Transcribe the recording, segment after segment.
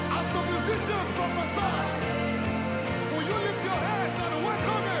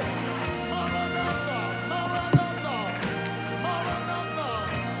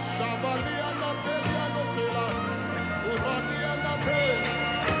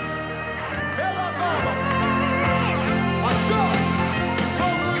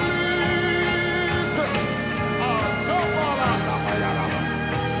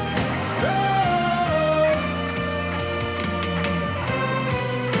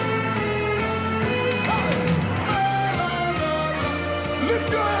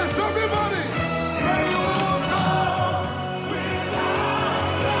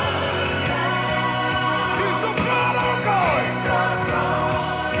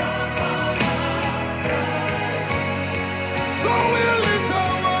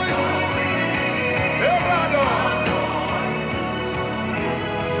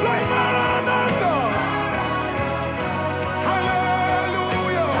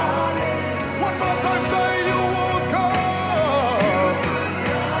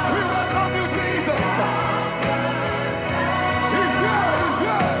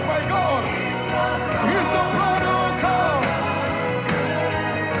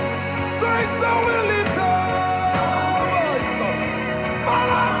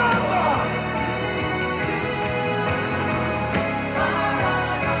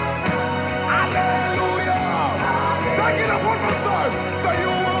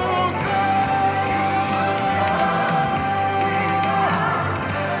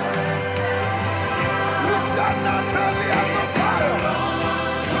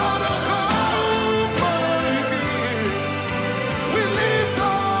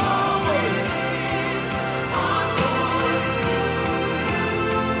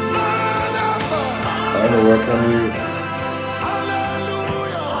I want to welcome you.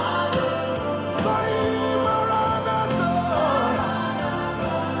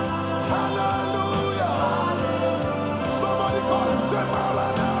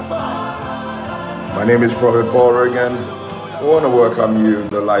 My name is Prophet Paul Reagan. I want to welcome you to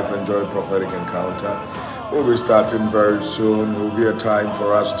the Life and Joy Prophetic Encounter. We'll be starting very soon. It will be a time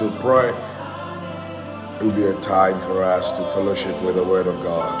for us to pray. It will be a time for us to fellowship with the Word of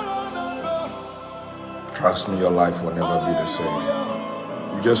God. Trust me, your life will never be the same.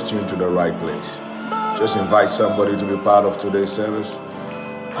 You just tune to the right place. Just invite somebody to be part of today's service.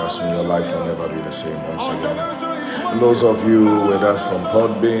 Trust me, your life will never be the same once again. And those of you with us from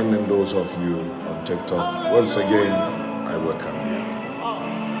Podbean and those of you on TikTok, once again, I welcome you.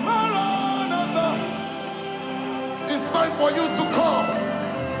 It's time for you to come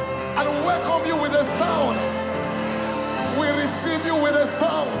and welcome you with a sound. We receive you with a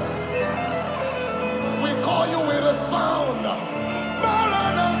sound. We call you with a sound.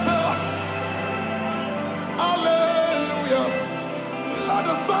 Maranatha. Hallelujah. Let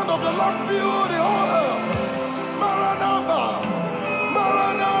the sound of the Lord fill the whole earth. Maranatha.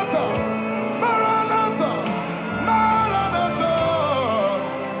 Maranatha. Maranatha. Maranatha.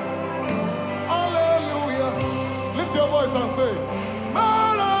 Hallelujah. Lift your voice and say,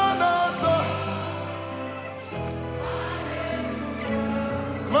 Maranatha.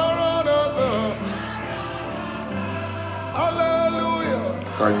 Maranatha. Hallelujah.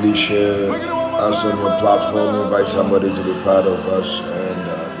 Kindly share us on your platform. Invite somebody to be part of us,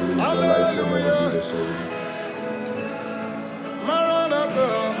 and believe your life will never be the same.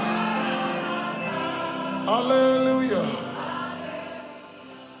 Maranatha. Hallelujah.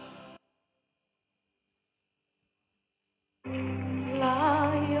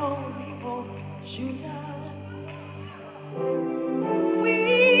 Lion of Judah,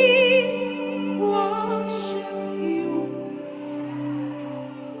 we worship you.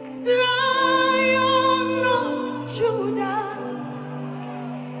 Lion of Judah,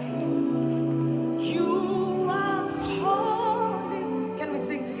 you are holy. Can we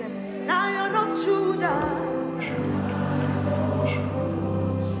sing together? Lion of Judah,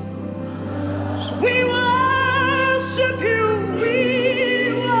 we worship you.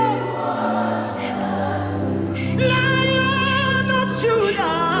 We worship Lion of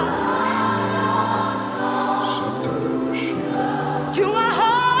Judah. You are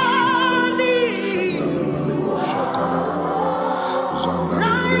holy.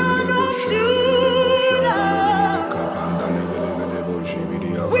 Lion of Judah.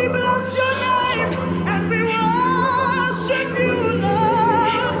 We bless your name and we worship you,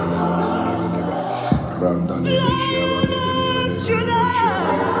 Lord. Lion of Judah.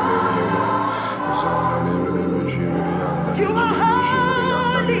 You are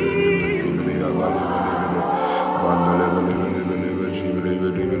holy.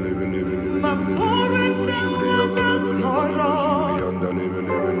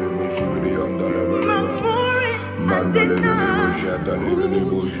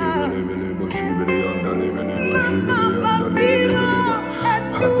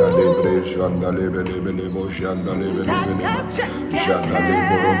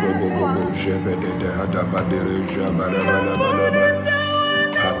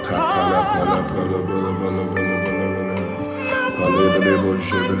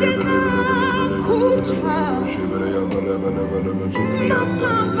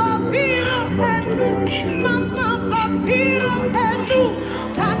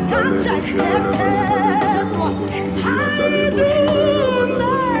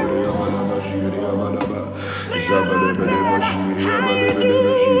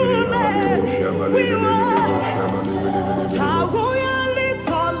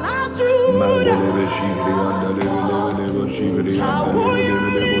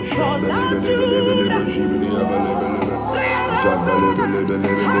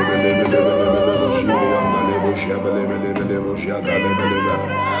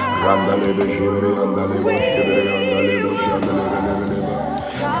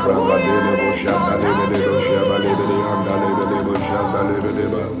 Rabadele boshanda lebele boshaba lebele anda lebele boshanda lebele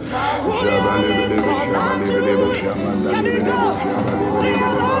ba. Shaba lebele boshaba lebele boshamanda lebele boshaba lebele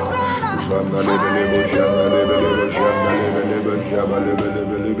ba. Sanda lebele boshanda lebele boshanda lebele boshaba lebele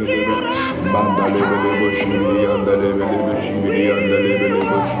lebele ba. Manda lebele boshibiri anda lebele boshibiri anda lebele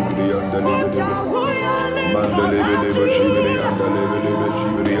boshibiri anda lebele ba. Manda lebele boshibiri anda lebele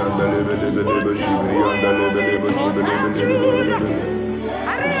boshibiri anda lebele boshibiri anda lebele boshibiri lebele.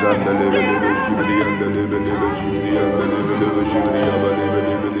 Zanda lebele boshibiri anda lebele boshibiri anda lebele boshibiri aba lebele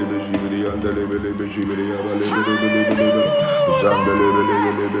boshibiri anda lebele boshibiri aba lebele. Zanda lebele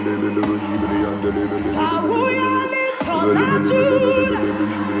lebele boshibiri anda lebele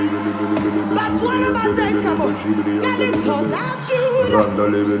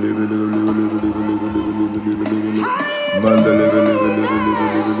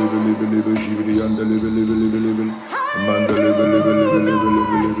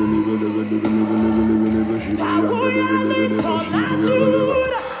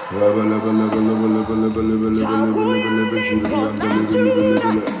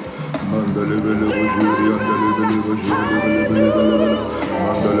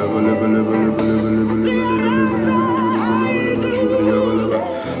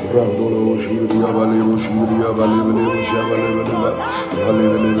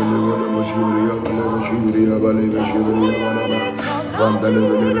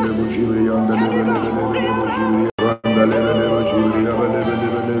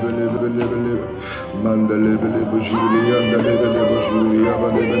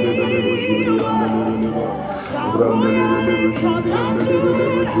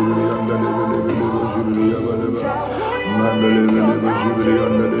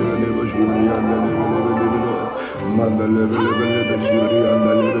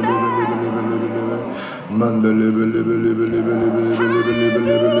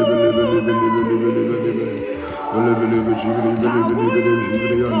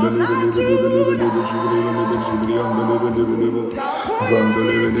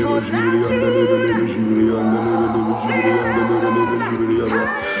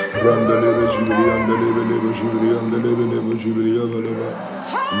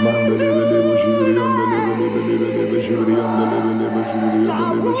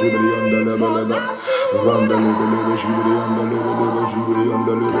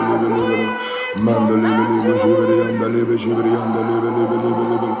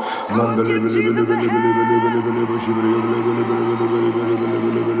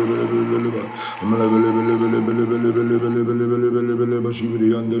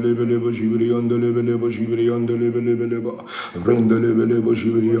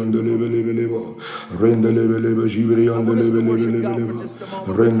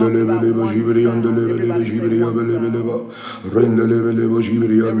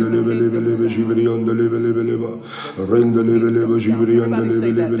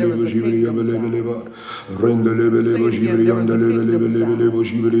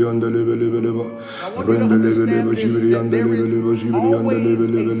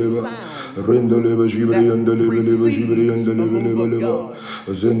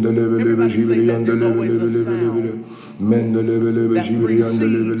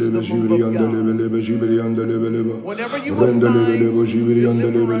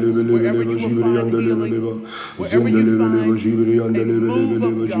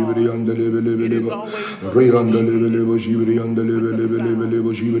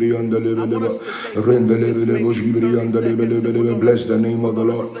Bless the name of the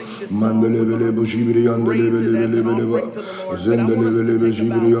Lord. Mandelebele boshibiri andelebele ba. Zendelebele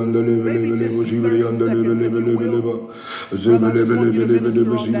boshibiri andelebele boshibiri andelebele ba. Zebelebele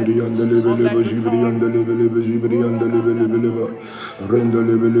boshibiri andelebele boshibiri andelebele boshibiri andelebele ba.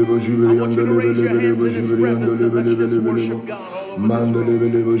 Rendelebele boshibiri andelebele boshibiri andelebele ba.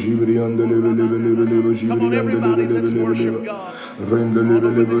 Mandelebele boshibiri andelebele boshibiri andelebele ba. Rendelebele boshibiri andelebele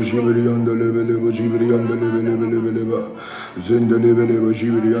boshibiri andelebele ba. Zendelebele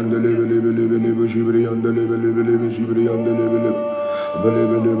boshibiri andelebele boshibiri andelebele boshibiri andelebele belebele boshibiri andelebele boshibiri belebele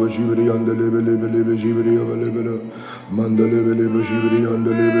mandelebele boshibiri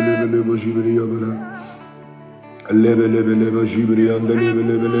andelebele boshibiri belebele lebele boshibiri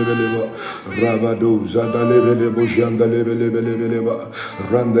andelebele rabado zadalebele boshandalebele ba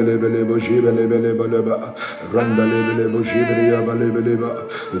randelebele boshibele beleba randelebele boshibiri belebele ba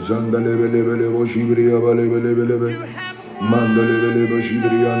zandalebele boshibiri belebele Mandalebele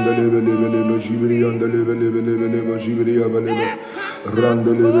boshibiri andelebele boshibiri andelebele boshibiri beleba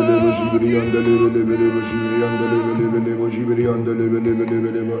randelebele boshibiri andelebele boshibiri andelebele boshibiri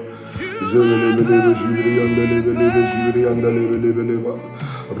andelebele zelebele boshibiri andelebele boshibiri andelebele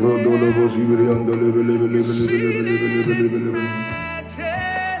Rodolo Bosibri and the level.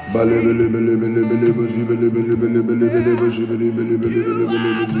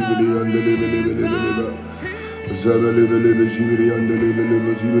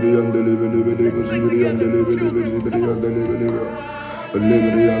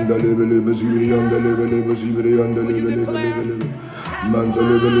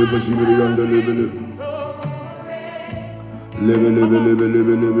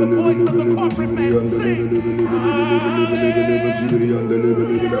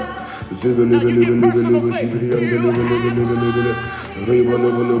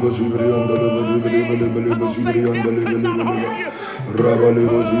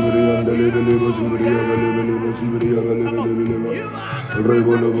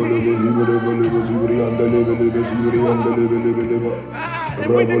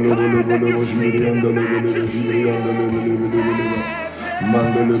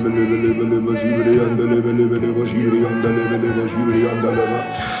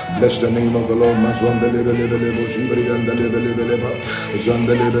 Bless the name of the Lord. Bless the name of the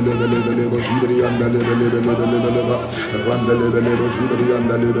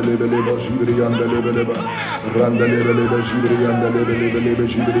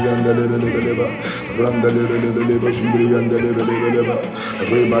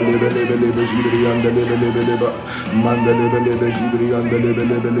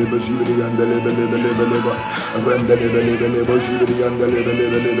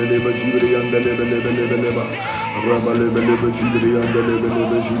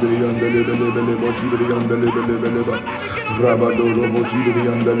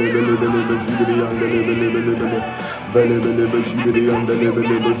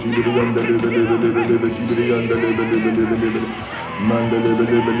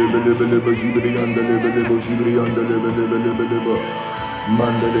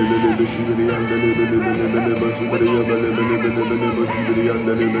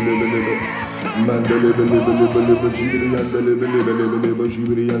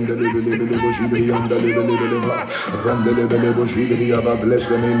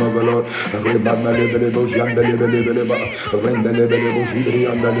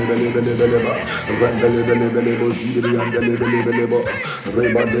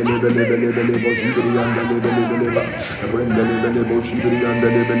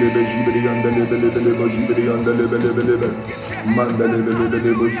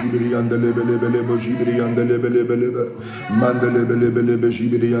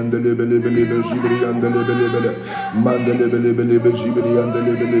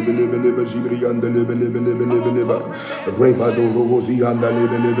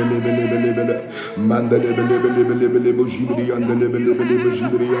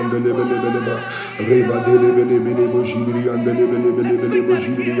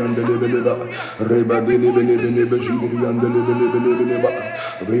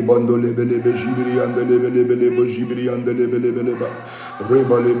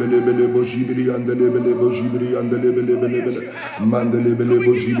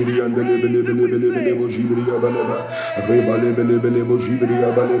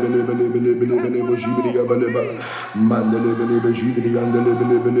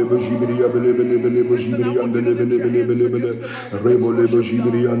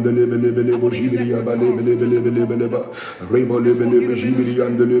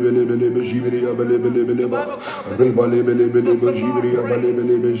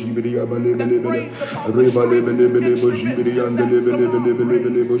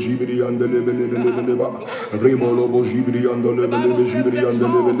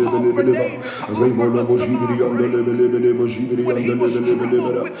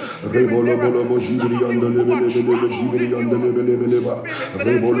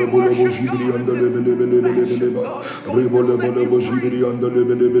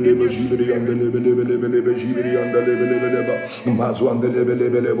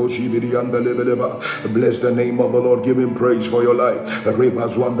Lord. Bless the name of the Lord. Give him praise for your life.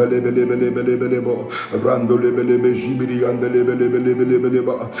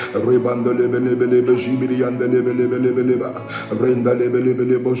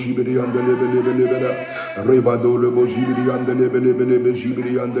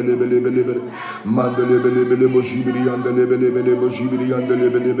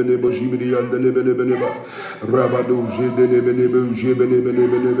 Shibiri and the Lebelebeleba, Rabado Zedelebelebe,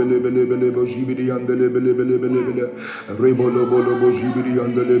 Jebelebelebelebelebelebo, Shibiri and the Lebelebelebele, Rebolobo Shibiri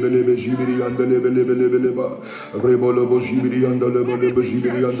and the Lebelebe, Shibiri and the Lebelebeleba, Rebolobo Shibiri and the Lebelebe,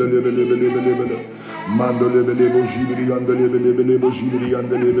 Shibiri and the Lebelebelebele, Mando Lebelebo Shibiri and the Lebelebelebo, Shibiri and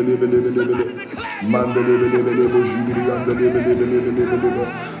the Lebelebelebele, Mando Lebelebelebo Shibiri and the Lebelebelebele,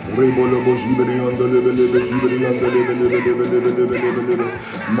 Rebolobo Shibiri and the Lebelebe, Shibiri and the Lebelebelebele,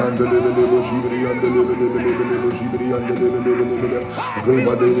 Mando Lebelebo Shibiri and the Lebelebelebele, Shibiri and the Lebelebelebele,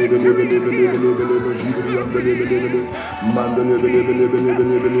 Reba de Lebelebelebelebele, Shibiri and the Lebelebele, Mando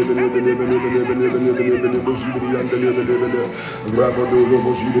Lebelebelebelebele, Shibiri and the Lebelebele, Rabado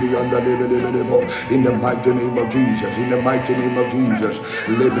Robo Shibiri and the Lebelebelebo, in the mighty name of Jesus, in the mighty name of Jesus,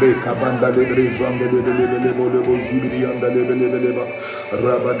 Lebre Kabanda Lebre Zwan the Lebelebelebo, Shibiri and the Lebelebeleba,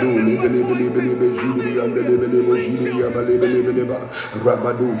 Rabado Lebelebelebele, Shibiri and the Lebelebo, Shibiri and the Lebelebeleba,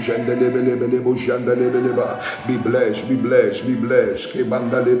 Rabado Shandelebelebelebo, Shandelebeleba, be blessed, be blessed, be blessed,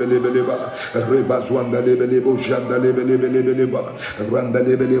 Kebanda Lebelebeleba, Rebazwanda Lebelebo, Shandelebelebeleba, Randa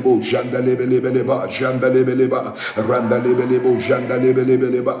Lebelebo, Shandelebelebeleba, Shandelebeleba, Randa Lebelebo,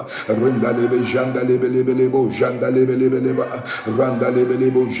 Shandelebelebeleba, Randa Lebe, Shandelebelebelebo, Shandelebelebeleba, Randa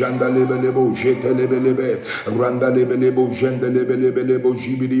Lebelebo, Shandelebelebo, Shetelebelebe, Randa Lebelebo, Shandelebelebelebo,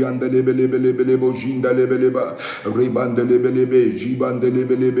 Jibidi and the Lebelebelebo, Jindalebeleba, Rebanda Lebelebe,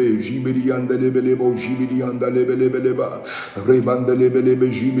 Jibandelebelebe, Jibidi and the Lebelebo, Jibidi and the Lebelebeleba, Rebanda Lebelebe,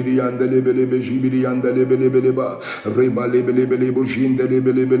 Jibidi and the Lebelebe, Jibidi and the Lebelebeleba, Reba Lebelebelebo,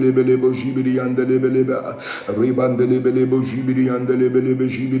 Jindelebelebelebo, Jibidi and the Lebeleba, Rebanda Lebelebo, Jibidi and the Lebelebe,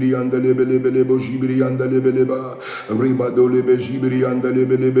 Jibidi and the Lebelebelebo, Jibidi and the Lebeleba, Rebado Lebe, Jibidi and the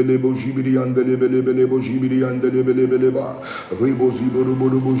Lebelebelebo, Jibidi and the Lebelebelebo, Jibidi and the Lebelebeleba, Rebo Ziborubo,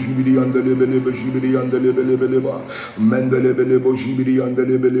 Jibidi and the Lebelebe, Jibidi and the Lebelebeleba, Mendelebelebo, Jibidi and the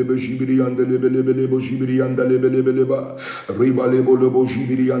Lebelebe, Jibidi and the Lebelebelebo, Jibidi and the Lebelebeleba, Reba Lebolobo,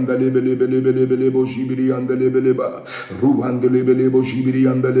 Jibidi and the Lebelebelebo, Jibidi and the Lebeleba, Ruban the Lebelebo, Jibidi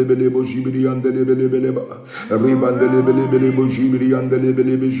and the Lebelebo, Jibidi and the Lebelebeleba, Reban the Lebelebelebo, Jibidi and the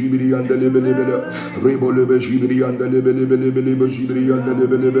Lebelebe, Jibidi and the Lebelebeleba, Rebo Lebe, Jibidi and the Lebelebelebo, Jibidi and the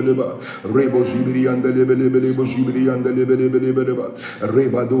Lebelebeleba, Rebo Jibidi and the Lebelebelebo, Jibidi and the Lebelebeleba,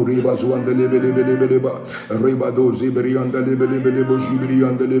 Rebado Rebazo and the Lebelebeleba, Rebado Zibiri and the Lebelebelebo, Jibidi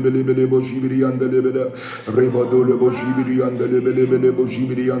and the Lebelebelebo, Jibidi and the Lebele, Rebado Lebo, Jibidi and the Lebelebelebo,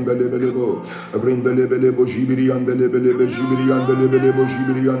 Jibidi and the Lebelebo, Rinda Lebelebo, Jibidi and the Lebelebe, Jibidi and the Lebelebo,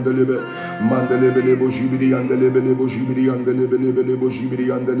 Jibidi and the Lebe, Mandelebelebo, Jibidi and the Lebelebo, Jibidi and the Lebelebelebo, Jibidi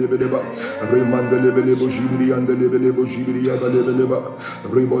and the Lebeleba, Remandelebelebo, Jibidi and the Lebelebo, Jibidi and the Lebeleba,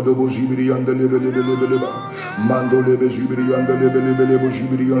 Rebodobo, Jibidi and the Lebelebeleba, Mando Lebe, Jibidi and the Lebelebelebo,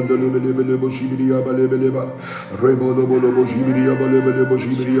 Jibidi and the Lebelebelebo, Jibidi Abalebeleba, Rebolobo, Jibidi Abalebelebo,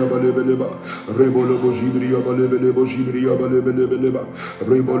 Jibidi Abalebeleba, Rebolobo, Jibidi Abalebelebo, Jibidi Abalebeleba,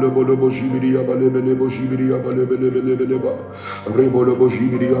 Rebolobo, Jibidi Abalebelebo, Jibidi Abalebeleba, Rebolobo,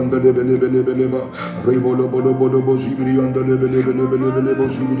 Jibidi and the Lebelebeleba, Rebolobo, Jibidi and the Lebelebelebo,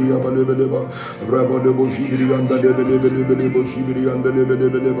 Jibidi Abalebeleba, Rebolobo, Jibidi and the Lebelebelebo, Jibidi and the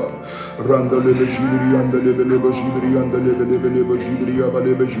Lebelebeleba, Randa Lebe, Jibidi and the Lebelebo, Jibidi and the Lebelebelebo, Jibidi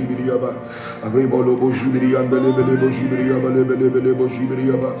Abalebe, Jibidi Aba, Rebolobo, Jibidi and the Lebelebo, Jibidi Abalebelebo, Jibidi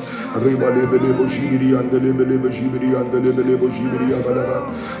Aba, Rebalebelebo, Jibidi and the Lebelebo, Jibidi and the Lebelebo, Jibidi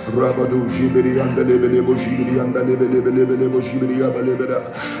Abalaba, Rabado, Jibidi and the Lebelebo, Jibidi and the Lebelebelebo, Jibidi Abalebeda,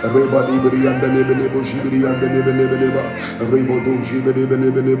 Rebalibri and the Lebelebo, Jibidi and the Lebelebeleba, Rebodo, Jibidi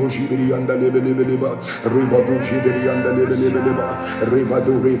Belebelebo, Jibidi and the Lebelebeleba, Rebado, Jibidi and the Lebelebeleba,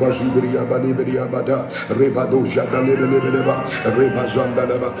 Rebado, Reba Jibidi Abalibri Abada, Rebado, Jada Lebelebeleba, Reba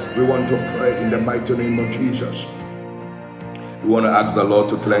Zandalaba. We want to pray in the mighty name of Jesus. We want to ask the Lord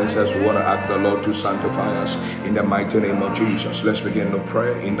to cleanse us. We want to ask the Lord to sanctify us in the mighty name of Jesus. Let's begin to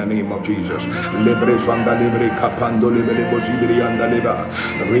pray in the name of Jesus. Lebre zwanda lebre kapando lebele bozibri anda leba.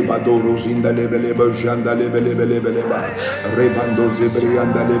 Rebado rozinda lebele bojanda lebele leba. Rebando zibri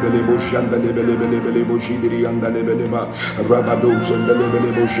anda lebele bojanda lebele bojibri anda lebele ba. Rabado zenda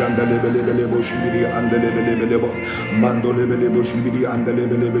lebele bojanda lebele bojibri anda lebele ba. Mando lebele bojibri anda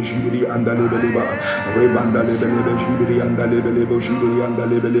lebele bojibri anda lebele ba. Rebanda lebele bojibri anda lebele Shibiri and the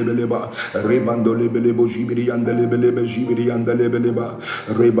Lebeleba, Rebando Lebelebo Shibiri and the Lebelebe Shibiri and the Lebeleba,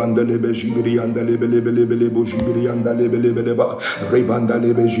 Rebanda Lebe Shibiri and the Lebelebelebo Shibiri and the Lebeleba, Rebanda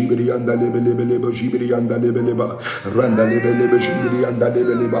Lebe Shibiri and the Lebelebelebo Shibiri and the Lebeleba, Randa Lebelebe Shibiri and the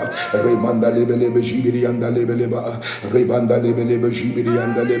Lebeleba, Rebanda Lebelebe Shibiri and the Lebeleba, Rebanda Lebelebe Shibiri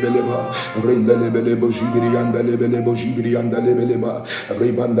and the Lebeleba, Renda Lebelebo Shibiri and the Lebelebo Shibiri and the Lebeleba,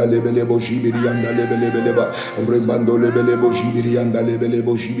 Rebanda Lebelebo Shibiri and the Lebelebeleba, Rebando Lebelebo shibiri anda lebele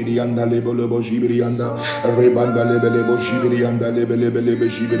bo shibiri anda lebele bo shibiri anda rebanda lebele bo shibiri anda lebele bo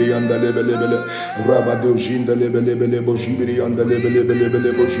shibiri anda lebele rabado shinda lebele bo shibiri anda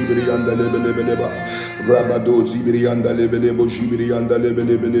lebele bo shibiri anda lebele ba rabado shibiri anda lebele bo shibiri anda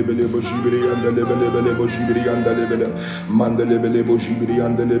lebele bo shibiri anda lebele bo shibiri anda lebele manda lebele bo shibiri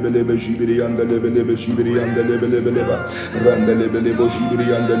anda lebele bo shibiri anda lebele bo shibiri anda lebele ba randa lebele bo shibiri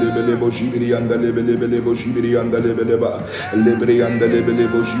anda lebele bo shibiri anda lebele bo shibiri anda lebele ba lebri anda lebele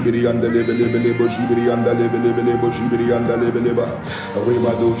bo shibiri anda lebele bo shibiri anda lebele bo shibiri anda lebele ba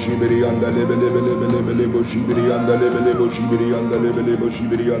rebado shibiri anda lebele bo shibiri anda lebele bo shibiri anda lebele bo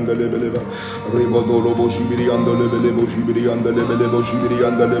shibiri anda lebele ba rebado lo bo shibiri anda lebele bo shibiri anda lebele bo shibiri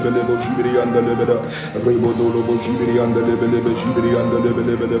anda lebele bo shibiri anda lebele rebado lo bo shibiri anda lebele bo shibiri anda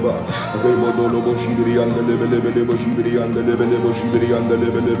lebele ba rebado lo bo shibiri anda lebele bo shibiri anda lebele bo shibiri anda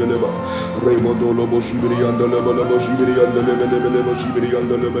lebele ba rebado lo bo shibiri anda lebele bo shibiri anda lebele bo shibiri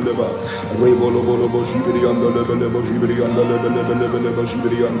anda lebele ba rebolo bo shibiri anda lebele bo shibiri anda lebele bo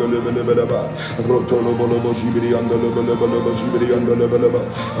shibiri anda lebele ba rotolo bo shibiri anda lebele bo shibiri anda lebele ba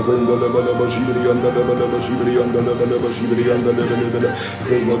rendo lebele bo shibiri anda lebele bo shibiri anda lebele bo shibiri anda lebele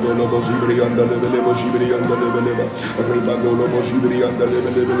rebado bo shibiri anda lebele bo shibiri anda lebele ba rebado bo shibiri anda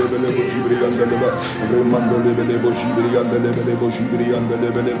lebele bo shibiri anda lebele ba remando lebele bo shibiri anda lebele bo shibiri anda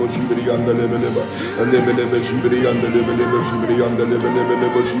lebele bo shibiri anda lebele ba lebele bo shibiri anda lebele bo shibiri anda lebele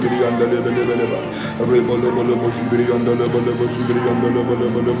bo shibiri anda lebele ba rebolo bo shibiri anda lebele bo shibiri anda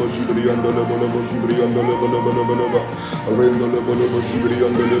lebele bo shibiri anda lebele bo shibiri anda lebele ba rendo bo shibiri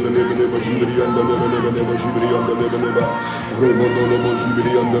anda lebele bo shibiri anda lebele bo shibiri anda lebele ba rebolo bo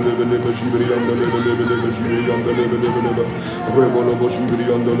shibiri anda lebele bo shibiri anda lebele bo shibiri anda lebele ba rebolo bo shibiri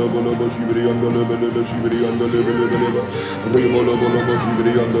anda lebele bo shibiri anda lebele bo shibiri anda lebele ba rebolo bo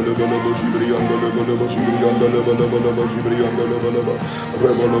shibiri anda lebele bo shibiri anda lebele bo shibiri anda lebele bo shibiri anda lebele ba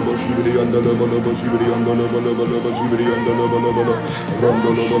rebolo bo shibiri anda lebele bo shibiri anda lebele bo shibiri anda lebele ba rando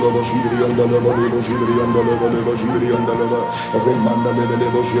bo shibiri anda lebele bo shibiri anda lebele bo shibiri anda lebele remanda lebele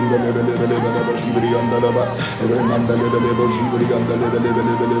bo shibiri anda lebele bo shibiri anda lebele remanda lebele bo shibiri anda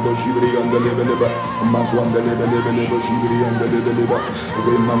lebele bo shibiri anda lebele ba mazwanda lebele bo shibiri anda lebele ba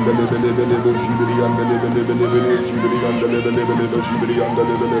remanda lebele bo shibiri anda lebele shibiri anda lebele bo shibiri anda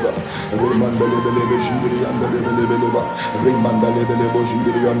lebele ba remanda lebele bo shibiri anda lebele ba remanda lebele bo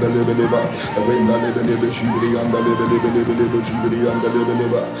shibiri anda lebele ba remanda lebele bo shibiri anda lebele bo shibiri anda lebele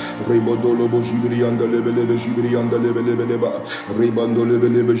ba rebodolo bo shibiri anda lebele shibiri anda lebele ba rebando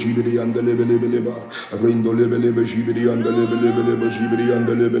lebele bo shibiri anda lebele ba rendo lebele bo shibiri anda lebele bo shibiri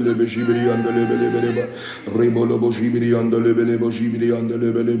anda lebele shibiri anda lebele ba rebolo bo shibiri anda lebele bo shibiri anda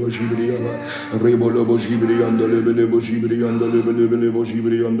lebele bo shibiri anda rebolo bo shibiri anda lebele bo shibiri anda lebele bo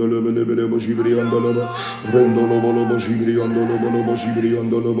shibiri anda lebele bo shibiri anda leba rendo lo bo shibiri anda lo shibiri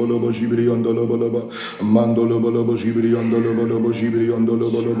anda lo shibiri anda lo mando lo bo shibiri anda lo shibiri anda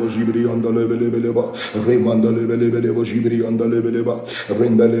lo shibiri anda lebele ba remanda lebele bo shibiri anda lebele ba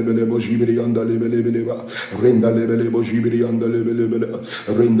renda lebele bo shibiri anda lebele ba renda lebele bo shibiri anda lebele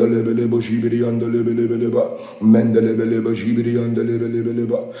renda lebele bo shibiri anda lebele ba menda lebele bo shibiri anda lebele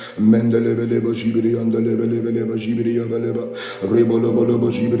ba menda lebele bo shibiri anda lebele ba shibiri anda ba rebolo bo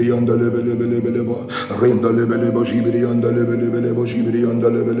shibiri anda lebele ba renda lebele bo shibiri anda lebele bo shibiri anda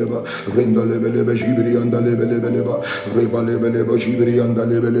lebele ba renda lebele bo shibiri anda lebele ba reba lebele bo shibiri anda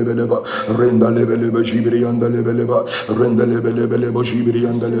lebele ba renda lebele bo shibiri anda lebele ba renda lebele bo shibiri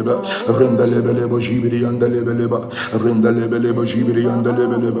anda leba renda lebele bo shibiri anda lebele ba renda lebele bo shibiri anda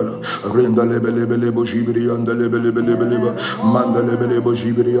lebele ba renda lebele bo shibiri anda lebele ba manda lebele bo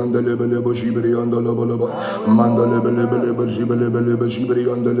shibiri anda lebele bo shibiri anda lebele ba manda lebele bo shibiri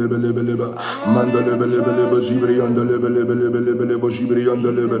anda lebele ba manda lebele bo shibiri anda lebele bo shibiri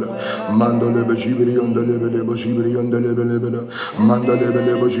anda lebele manda lebele shibiri anda lebele bo shibiri anda lebele manda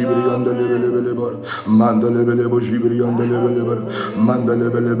lebele bo shibiri anda lebele ba manda lebele bo shibiri anda lebele ba manda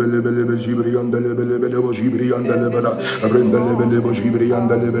lebele shibiri anda lebele bo shibiri anda lebele renda lebele bo shibiri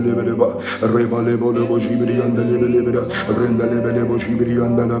anda lebele ba reba lebele bo shibiri anda lebele ba renda lebele bo shibiri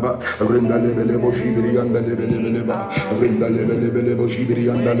anda leba renda lebele bo shibiri anda lebele ba renda lebele bo shibiri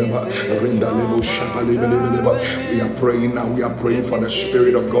anda leba renda lebo shaba lebele ba. We are praying now. We are praying for the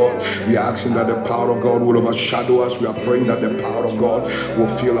Spirit of God. We are asking that the power of God will overshadow us. We are praying that the power of God will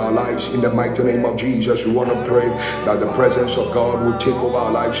fill our lives in the mighty name of Jesus. We want to pray that the presence of God will take over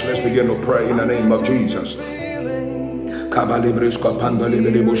our lives. Let's begin to pray in the name of Jesus. Kabalibrisco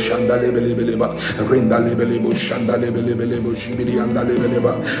Pandalebelebo Shandalebeleba, Rindalebelebo Shandalebelebo Shibiri and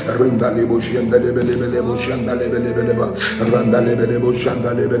Dalebeleba, Rindalebo Shandalebelebo Shandalebeleba, Randalebelebo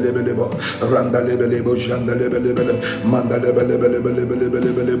Shandalebeleba, Randalebelebo Shandalebeleba,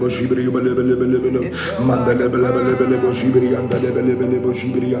 Mandalebelebelebelebelebelebo Shibiri Belebelebelebele, Mandalebelebelebelebo Shibiri and Dalebelebelebo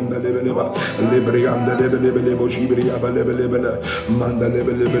Shibiri and Dalebeleba, Libri and Dalebelebelebo Shibiri Abalebelebele,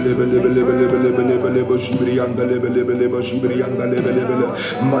 Mandalebelebelebelebelebelebo Shibiri and Dalebelebelebo Shibiri and Dalebelebele,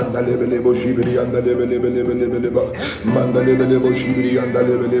 Mandalebelebo Shibiri and Dalebelebelebeleba, Mandalebelebo Shibiri and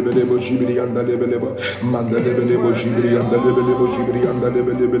Dalebelebelebo Shibiri and Dalebeleba, Mandalebelebo Shibiri and Dalebelebo Shibiri and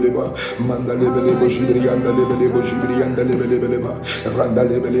Dalebelebeleba, Mandalebelebo Shibiri and Dalebelebo Shibiri and Dalebelebeleba,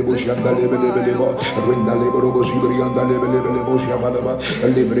 Randalebelebo Shandalebelebeleba, Rindalebelebo Shibiri and Dalebelebelebo Shabalaba,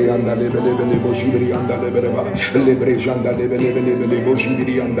 Libre and Dalebelebelebo Shibiri and Dalebeleba, Libre Shandalebelebelebo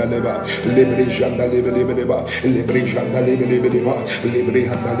Shibiri and Daleba, Libre Shandalebelebeleba, Libre Shandalebelebeleba, Libre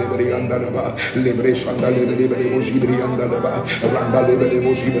Handalebri and Dalaba, Libre Shandalebelebelebo Shibiri and Dalaba,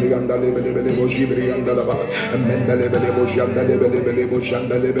 Randalebelebo Shibiri and Dalebelebelebo Shibiri and Dalaba, Mendelebelebo Shandalebelebelebo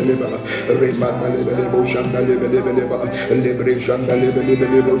Shandalebeleba, Remandalebelebo Shandalebelebeleba, Libre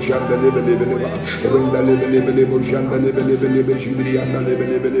Shandalebelebelebo Shandalebelebeleba, Rendalebelebelebo Shandalebelebelebe Shibiri and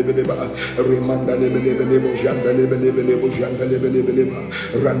Dalebelebeleba, Remandalebelebelebo Shandalebelebelebo Shandalebelebeleba,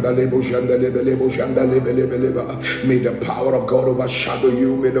 Randalebo Shandalebelebo Shandalebelebeleba. May the power of God overshadow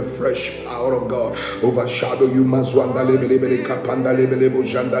you. May the fresh power of God overshadow you. Mazwanda lebelebele kapanda lebelebo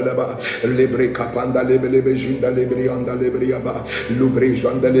jandaleba lebre kapanda lebelebe jindalebri anda lebriaba lubre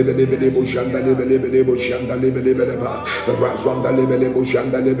jandalebelebelebo jandalebelebelebo jandalebelebeleba razwanda lebelebo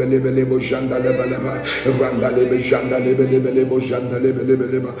jandalebelebelebo jandalebeleba randalebe jandalebelebelebo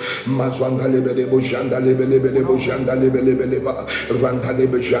jandalebelebeleba mazwanda lebelebo jandalebelebelebo jandalebelebeleba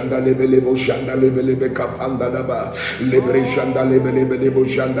randalebe jandalebelebo jandalebelebe kapanda laba lebre jandalebelebelebo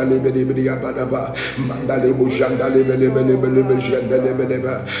jandalebelebeleba mandalebo jandalebelebelebe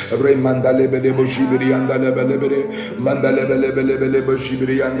jandalebeleba remandalebelebo jibiri andalebelebele mandalebelebelebe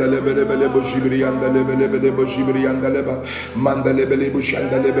jibiri andalebelebelebe jibiri andalebelebelebe jibiri andaleba mandalebelebo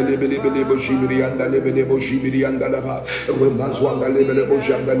jandalebelebelebe jibiri andalebelebo jibiri andaleba remazwandalebelebo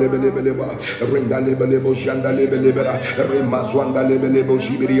jandalebelebeleba rendalebelebo jandalebelebela remazwandalebelebo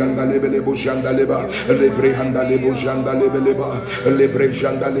jibiri andalebelebo jandaleba lebre handalebo jandalebeleba lebre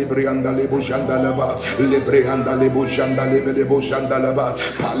jandalebre andalebo jandaleba lebre handalebo jandalebelebo jandaleba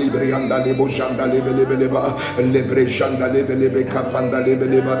palibre andalebo jandalebelebeleba lebre jandalebelebe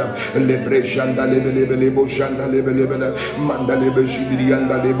kapandalebeleba lebre jandalebelebelebo jandalebelebele mandalebe jibiri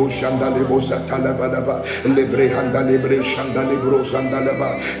andalebo jandalebo zataleba lebre handalebre jandalebro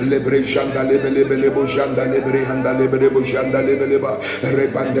jandaleba lebre jandalebelebelebo jandalebre handalebelebo jandalebeleba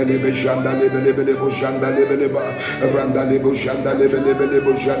rebandelebe jandalebelebelebo jandalebeleba randalebo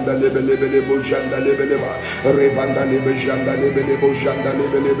jandalebelebelebo jandalebelebelebo jandalebeleba rebandalebe jandalebelebo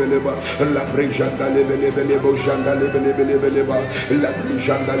jandalebelebeleba labre jandalebelebelebo jandalebelebeleba labre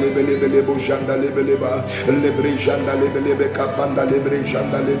jandalebelebelebo jandalebeleba lebre jandalebelebe kapanda lebre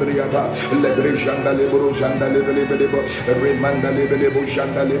jandalebriaba lebre jandalebro jandalebelebeleba remandalebelebo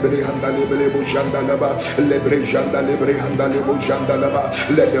jandalebre handalebelebo jandalaba lebre jandalebre handalebo jandalaba.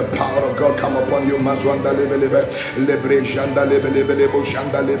 Let the power of God come upon you. Mazwanda lebelebe lebre janda lebelebelebo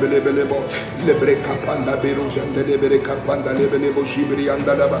janda lebelebelebo lebre kapanda beru janda lebre kapanda lebelebo shibri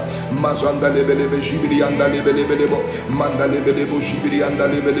andalaba mazwanda lebelebe shibri anda lebelebelebo manda lebelebo shibri anda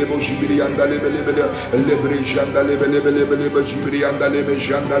lebelebo shibri anda lebelebele lebre janda lebelebelebo shibri anda lebe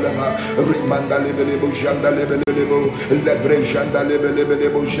janda laba rimanda lebelebo janda lebelebelebo lebre janda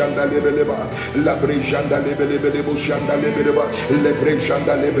lebelebelebo janda lebeleba labre janda lebelebelebo janda lebeleba lebre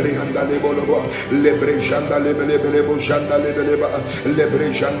janda lebre handa lebolobo lebre janda lebelebelebo janda lebeleba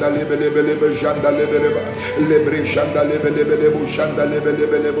lebre janda lebelebelebo janda lebeleba lebre janda lebelebelebo janda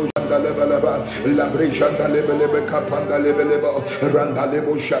lebelebelebo janda lebeleba labre janda lebelebe kapanda lebeleba randa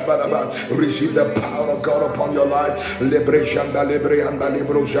lebo shabalaba. Receive the power of God upon your life. Lebre janda lebre handa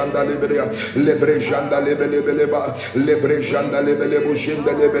lebro janda lebre lebre janda lebelebeleba lebre janda lebelebo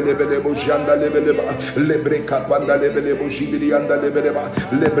janda lebelebelebo janda lebeleba lebre kapanda lebelebo jibiri anda lebeleba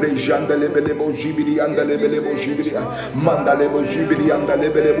lebre janda lebelebo jibiri anda lebelebo jibiri manda lebo jibiri anda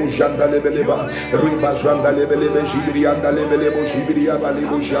lebelebo janda lebeleba riba janda lebelebe jibiri anda lebelebo jibiri aba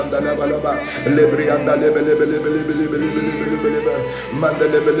lebo janda la balaba, lebrianda lebelebelebelebelebelebelebelebe, manda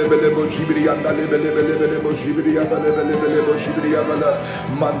lebelebelebo shibrianda lebelebelebelebo shibrianda lebelebelebo shibriabala,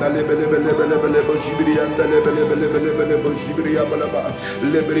 manda lebelebelebelebelebo shibrianda lebelebelebelebelebo shibriabalaba,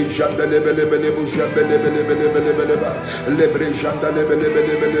 lebrishanda lebelebelebo shambelebelebelebelebeleba, lebrishanda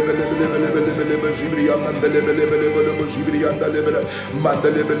lebelebelebelebelebelebelebelebe shibrianda lebelebelebelebo shibrianda lebele, manda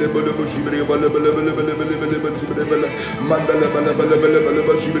lebelebelebo shibriabalebelebelebelebelebelebe shibriabala, manda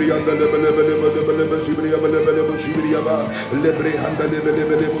lebelebelebelebelebe shibrianda lebelebelebelebelebe shibriabalebelebo shibriaba, lebrihanda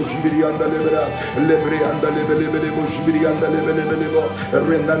lebelebelebo shibrianda lebela, lebrihanda lebelebelebo shibrianda lebelebelebo,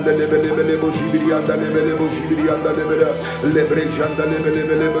 rendanda lebelebelebo shibrianda lebelebo shibrianda lebela, lebrejanda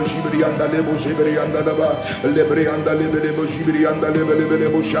lebelebelebo shibrianda lebo shibrianda laba, lebrihanda lebelebo shibrianda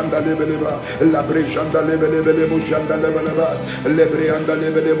lebelebelebo shanda lebeleba, la brejanda lebelebelebo shanda lebeleba, lebrihanda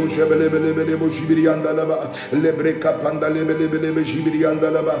lebelebo shebelebelebo shibrianda laba, lebreka panda lebelebelebo shibrianda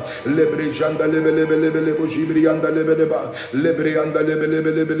laba, lebrejanda lebelebelebo shibrianda lebeleba, lebrihanda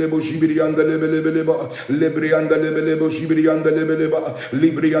lebelebelebo shibrianda lebelebeleba, lebrihanda lebelebo shibrianda lebeleba,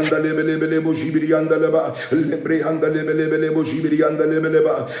 librianda lebelebelebo shibrianda laba, lebrihanda lebelebelebo shibrianda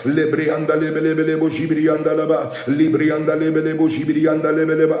lebeleba, lebrihanda lebelebelebo shibrianda laba, librianda lebelebo shibrianda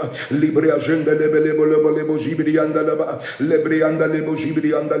lebeleba, libriagenda lebelebelebo shibrianda laba, lebrianda lebo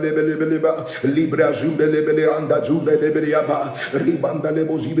shibrianda lebelebeleba, libriazumbe lebeleanda zumbe lebeliaba, ribanda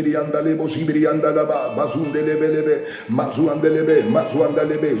lebo shibrianda lebo shibrianda laba, bazunde lebelebe, mazuanda lebe, mazuanda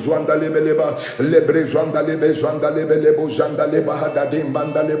lebe, zuanda lebeleba, lebre zuanda lebe, zuanda lebelebo, zanda leba hadadim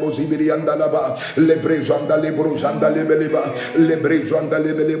banda lebo shibrianda laba, lebre zuanda lebro zanda lebeleba, lebre zuanda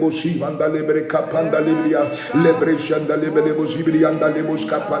lebelebo shivanda lebre kapanda libria, lebre shanda lebelebo shibrianda lebo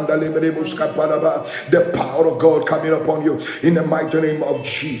skapanda lebelebo skapalaba. The power of God coming upon you in the mighty name of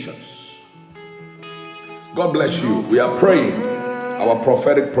Jesus. God bless you. We are praying our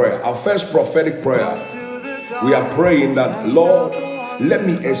prophetic prayer. Our first prophetic prayer. We are praying that, Lord, let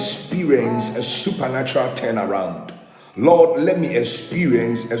me experience a supernatural turnaround. Lord, let me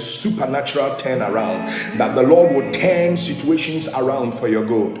experience a supernatural turnaround, that the Lord will turn situations around for your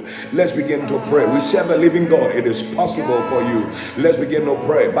good. Let's begin to pray. We serve a living God. It is possible for you. Let's begin to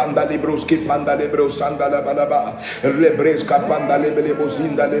pray. Banda libroski panda libro sanda la balaba, lebreska panda lebelebo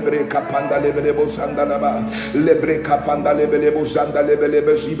zinda lebre kapanda lebelebo sanda laba, lebre kapanda lebelebo sanda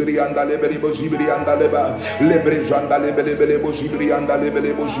lebelebo zibrianda lebelebo zibrianda leba, lebre zanda lebelebo zibrianda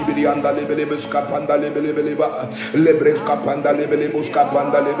lebelebo zibrianda lebelebo skapanda lebeleba, lebreska panda lebelebo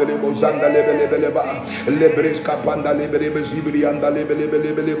skapanda lebelebo zanda lebeleba, lebreska panda lebelebo zibrianda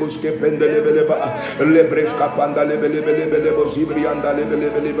lebelebo skepende lebeleba, lebreska panda lebelebo zibrianda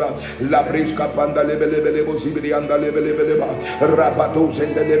lebeleba, labreska panda lebelebo zibrianda lebeleba, rabato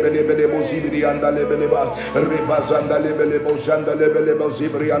zende lebelebo zibrianda lebeleba, rebazanda lebelebo zanda lebelebo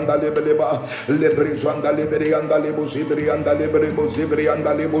zibrianda lebeleba, lebrezanda leberianda lebo zibrianda lebelebo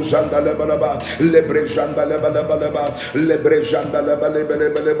zibrianda lebo zanda lebeleba, lebrezanda lebeleba, lebrezanda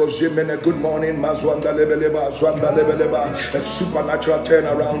lebelebo zimene. Good morning, mazwanda lebeleba, zwanda lebeleba. A supernatural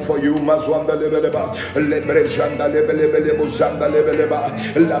turnaround for you, mazwanda lebeleba, lebrezanda lebelebo zanda lebeleba,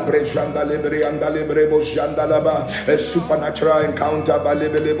 labrezanda lebrianda lebrebo zanda laba. A supernatural encounter ba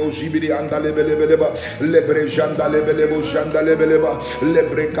lebelebo zibrianda lebeleba, lebrezanda lebelebo zanda lebeleba,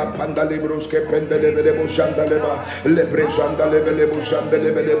 lebreka panda lebroske pende lebelebo zanda leba, lebrezanda lebelebo zanda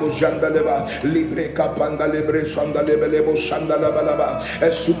lebelebo zanda leba, libreka panda lebre zanda lebelebo zanda laba.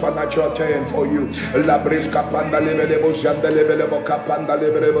 A supernatural turn for you. Labreska panda lebelebo zanda lebelebo kapanda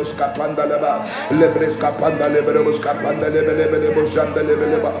lebrebo skapanda leba, lebreska panda lebrebo skapanda lebelebo zanda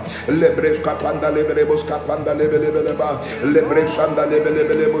lebeleba, lebreska panda lebrebo skapanda lebeleba, lebresanda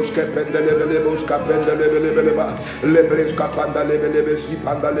lebelebo skapenda lebelebo skapenda lebeleba, lebreska panda lebelebo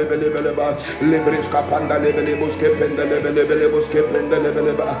skipanda lebeleba, lebreska panda lebelebo skapenda lebelebo skapenda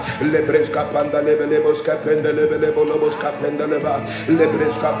lebeleba, lebreska panda lebelebo skapenda lebelebo lobo skapenda leba,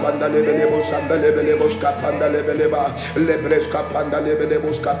 lebreska panda lebelebo sanda lebelebo skapanda lebeleba, lebreska panda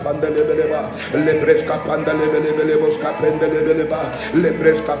lebelebo skapanda lebeleba, lebreska panda lebelebo skapenda lebeleba,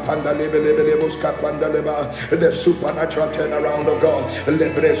 lebreska panda lebelebo skapanda leba. The supernatural turnaround of God.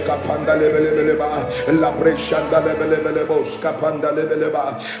 Lebreska panda lebeleba, labreshanda lebelebo skapanda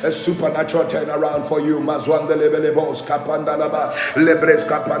lebeleba. A supernatural turnaround for you, mazwanda lebelebo skapanda leba,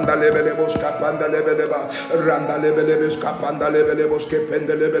 lebreska panda lebelebo skapanda lebeleba, randa lebelebes kapanda lebelebos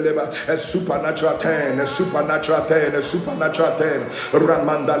kepende lebeleba. A supernatural turn, a supernatural turn, a supernatural turn.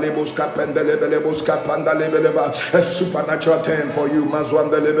 Ramanda lebos kapende lebelebos kapanda lebeleba. A supernatural turn for you,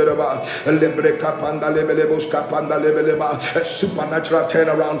 Mazwanda lebeleba. Lebre kapanda lebelebos kapanda lebeleba. A supernatural turn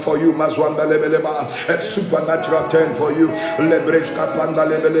around for you, Mazwanda lebeleba. A supernatural turn for you. Lebre kapanda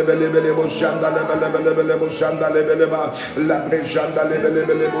lebelebelebelebos shanda lebelebelebelebos shanda lebeleba. Labre shanda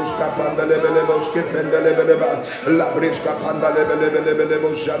lebelebelebos kapanda lebelebos kepende lebeleba. Labre kapanda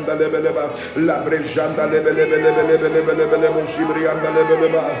lebelebelebelebos shanda lebeleba. Labre shanda lebelebelebelebelebos shibrianda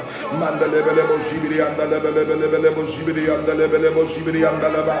lebeleba. Manda lebelebos shibrianda lebelebelebelebos shibrianda lebelebos shibrianda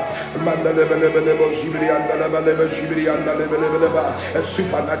leba. Manda lebelebelebos shibrianda lebelebos shibrianda lebelebeleba. A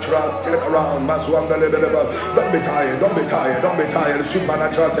supernatural turnaround. Mazwanda lebeleba. Don't be tired, don't be tired, don't be tired.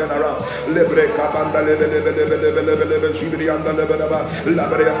 Supernatural turnaround. Lebre kabanda lebelebelebelebelebos shibrianda lebeleba.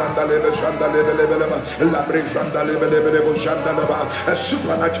 Labre manda lebe shanda lebelebeleba. Labre shanda lebelebelebos shanda leba. A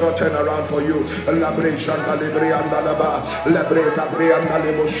supernatural turnaround for you. Labre shanda lebre anda leba. Labre anda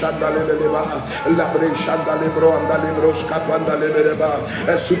lebo shanda lebeleba. Labre shanda lebro anda lebro skapanda lebeleba.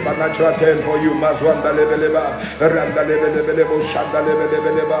 A supernatural turn for you. Mazwanda lebeleba. Randa lebelebelebo shanda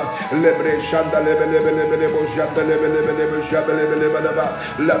lebelebeleba. Lebre shanda lebelebelebelebo shanda lebelebelebo shanda lebelebeleba.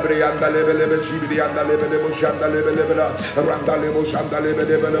 Labre anda lebelebe shibri anda lebelebo shanda lebelebela. Randa lebo shanda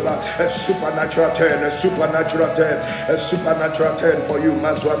lebelebeleba. A supernatural turn, a supernatural turn, a supernatural turn for you.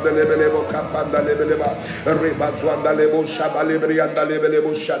 Mazwanda lebelebo kapanda lebeleba. Rebazwanda lebo shaba lebri anda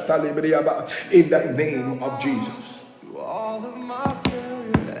lebelebo shata lebriaba. In the name of Jesus.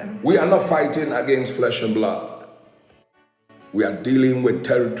 We are not fighting against flesh and blood. We are dealing with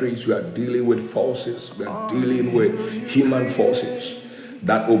territories, we are dealing with forces, we are dealing with human forces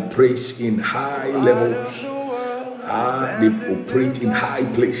that operates in high levels. They operate in high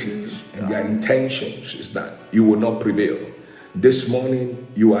places, and their intentions is that you will not prevail. This morning,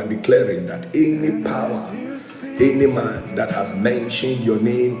 you are declaring that any power, any man that has mentioned your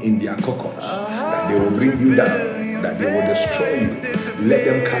name in their caucus, that they will bring you down, that they will destroy you, let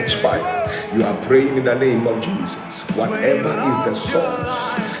them catch fire. You are praying in the name of Jesus. Whatever is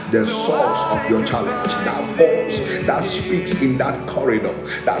the source of your challenge, that force that speaks in that corridor,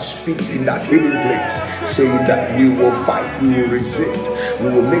 that speaks in that hidden place, saying that we will fight, we will resist, we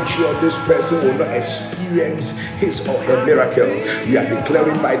will make sure this person will not experience his or her miracle. We are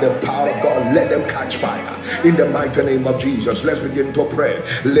declaring by the power of God, let them catch fire. In the mighty name of Jesus, let's begin to pray.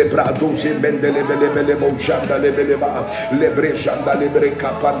 Lebradoze mendelebelebele bojanda lebeleba. Lebre janda lebre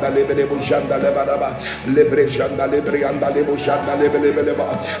kapanda lebele bojanda lebaraba. Lebre janda lebre anda lebo janda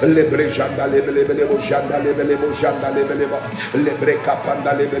lebelebeleba. Lebre janda lebelebele bojanda lebele bojanda lebeleba. Lebre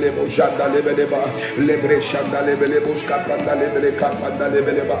kapanda lebele bojanda lebeleba. Lebre janda lebele boskapanda lebele kapanda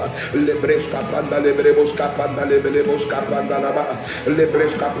lebeleba. Lebre skapanda lebele boskapanda lebele boskapanda laba. Lebre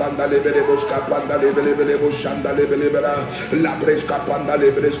skapanda lebele boskapanda lebele Shanda lebelebera, la bresca panda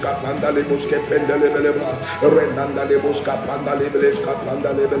lebresca panda lebuske penda lebeleba, renanda lebuska panda lebresca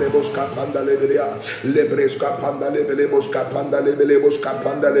panda lebelebosca panda lebelia, lebresca panda lebelebosca panda lebelebosca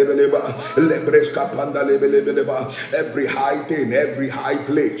panda lebeleba, lebresca panda lebelebeleba. Every high thing, every high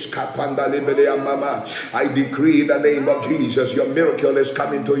place, kapanda lebelea mama. I decree in the name of Jesus, your miracle is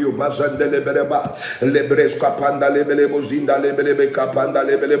coming to you. Bazanda lebeleba, lebresca panda lebelebozinda lebelebe kapanda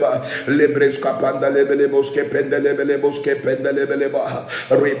lebeleba, lebresca panda lebele boske pendelebele boske pendelebeleba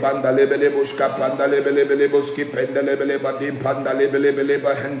ribanda lebele boska panda lebele boski pendelebeleba dim panda lebele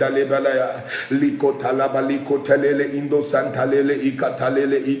handa lebelaya liko talaba liko telele indo santalele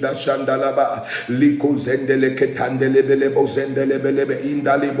ikatalele ida shandalaba liko zendele ketandelebele bozendelebele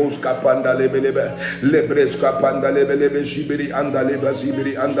indali boska panda lebele lebreska panda lebele shibiri andaleba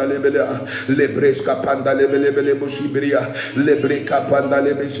zibiri andalebele lebreska panda lebele boshibiria lebreka panda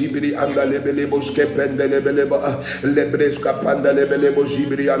lebele zibiri andalebele boske pendelebeleba lebreska panda lebelebo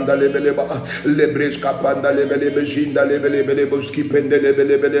jibri anda lebeleba lebreska panda lebelebe jinda lebelebe ski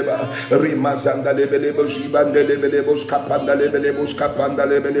pendelebeleba rimazanda lebelebo jibande lebelebo skapanda lebelebo skapanda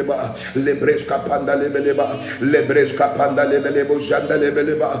lebeleba lebreska panda lebeleba lebreska panda lebelebo janda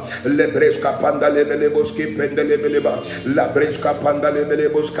lebeleba lebreska panda lebelebo ski pendelebeleba labreska panda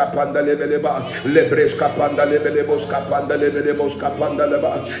lebelebo skapanda lebeleba lebreska panda lebelebo skapanda lebelebo skapanda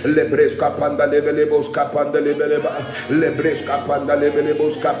leba lebreska panda lebelebos kapanda lebeleba lebres kapanda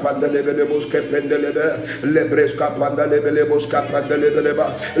lebelebos kapanda lebelebos kependelebe lebres kapanda lebelebos kapanda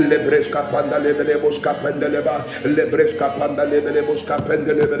lebeleba lebres kapanda lebelebos kapendeleba lebres kapanda lebelebos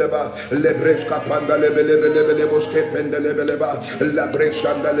kapendelebeleba lebres kapanda lebelebelebos kependelebeleba lebres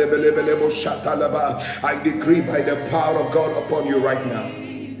shanda lebelebelebos shatalaba. I decree by the power of God upon you right now,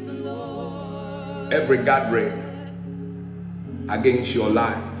 every gathering against your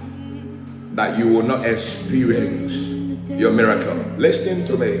life, that you will not experience your miracle. Listen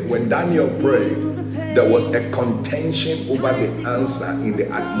to me. When Daniel prayed, there was a contention over the answer in the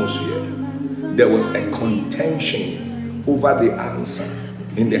atmosphere. There was a contention over the answer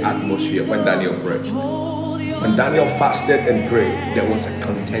in the atmosphere when Daniel prayed. When Daniel fasted and prayed, there was a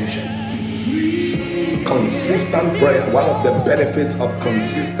contention. Consistent prayer, one of the benefits of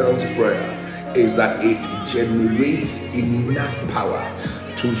consistent prayer is that it generates enough power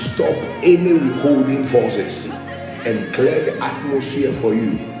to stop any withholding forces and clear the atmosphere for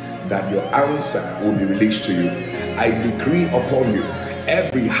you, that your answer will be released to you. I decree upon you,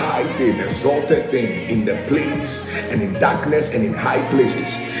 every high thing, exalted thing in the place and in darkness and in high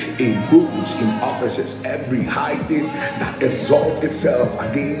places, in rooms, in offices, every high thing that exalts itself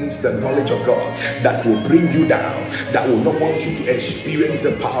against the knowledge of God, that will bring you down, that will not want you to experience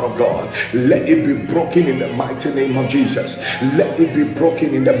the power of God, let it be broken in the mighty name of Jesus. Let it be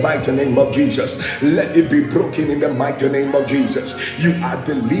broken in the mighty name of Jesus. Let it be broken in the mighty name of Jesus. You are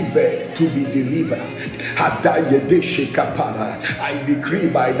delivered to be delivered. I decree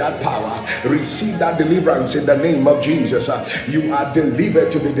by that power, receive that deliverance in the name of Jesus. You are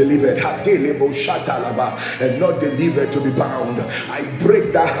delivered to be delivered, and not delivered to be bound. I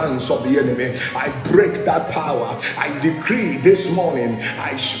break the hands of the enemy. I break that power. I decree this morning,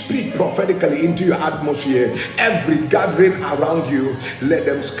 I speak prophetically into your atmosphere. Every gathering around you, let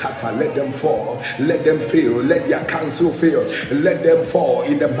them scatter, let them fall, let them fail, let their counsel fail, let them fall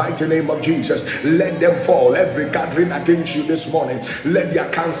in the mighty name of Jesus. Let them fall. Every gathering against you this morning, let their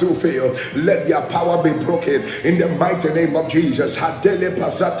counsel fail, let their power be broken in the mighty name of Jesus. Let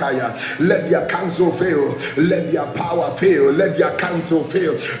their counsel fail, let their power fail, let their counsel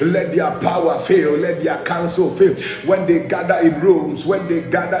fail, let their power fail, let their counsel fail. When they gather in rooms, when they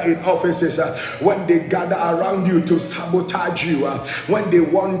gather in offices, when they gather around you to sabotage you, when they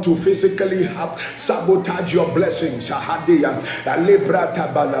want to physically sabotage your blessings,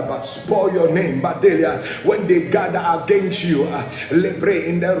 spoil your name, when they gather against you,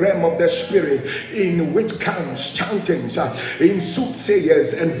 in the realm of the spirit, in witch camps, chantings, in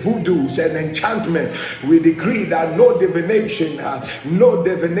soothsayers and voodoos and enchantment, we decree that no divination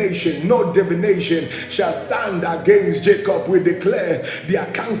shall stand against Jacob. We declare their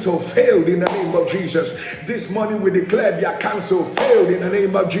counsel failed in the name of Jesus. This morning we declare their counsel failed in the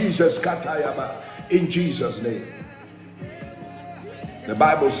name of Jesus. In Jesus' name. The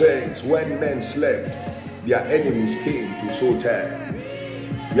Bible says, when men slept, their enemies came to sow tares.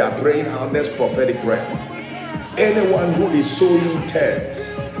 We are praying our next prophetic prayer. Anyone who is sowing tares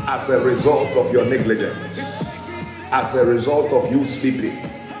as a result of your negligence, as a result of you sleeping,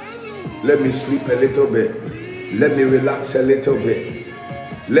 let me sleep a little bit, let me relax a little bit,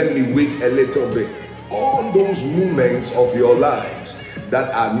 let me wait a little bit. All those moments of your lives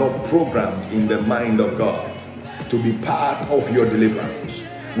that are not programmed in the mind of God to be part of your deliverance,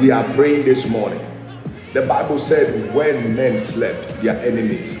 we are praying this morning. The Bible said, when men slept, their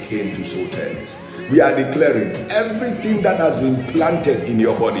enemies came to sow tares. We are declaring everything that has been planted in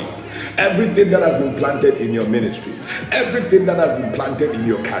your body, everything that has been planted in your ministry, everything that has been planted in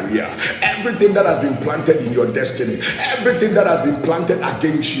your career, everything that has been planted in your destiny, everything that has been planted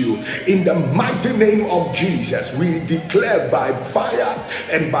against you, in the mighty name of Jesus, we declare by fire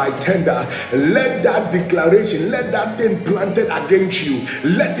and by tender, let that declaration, let that thing planted against you,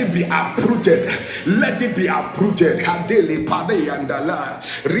 let it be uprooted, let it be uprooted.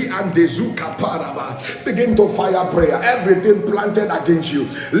 Begin to fire prayer. Everything planted against you,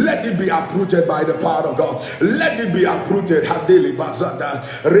 let it be uprooted by the power of God. Let it be uprooted. Hadeli bazada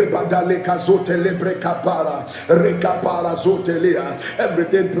rebadale kazote lebre kapara rekapara zotelea.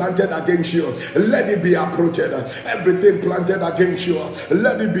 Everything planted against you, let it be uprooted. Everything planted against you,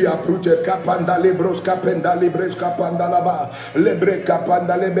 let it be uprooted. Kapanda lebros kapenda lebres kapanda laba lebre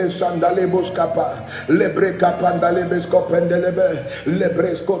kapanda lebe sandale boskapa lebre kapanda lebes kopendelebe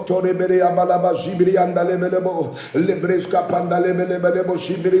lebres kotorebere abalaba zibri andalebelebo lebres kapanda lebelebo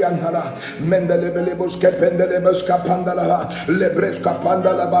zibri andala mendelebelebo skependelebo skapandala lebres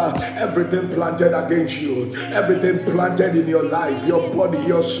kapandalaba. Everything planted against you, everything planted in your life, your body,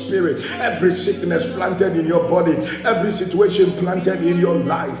 your spirit, every sickness planted in your body, every situation planted in your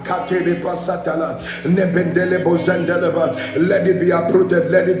life, let it be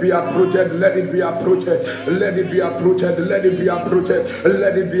uprooted, let it be uprooted, let it be uprooted, let it be uprooted, let it be uprooted,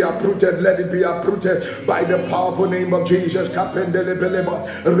 let it be uprooted, let it be uprooted by the powerful name of Jesus. Let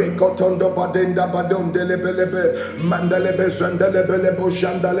Rekotondo badenda badom delebelebe. Mandelebe zandelebelebo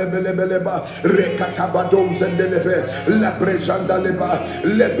shandalebelebeleba. Rekatabadom zendelebe. Lebrezandaleba.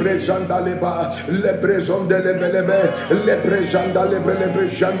 Lebrezandaleba. Lebrezondelebelebe. Lebrezandalebelebe.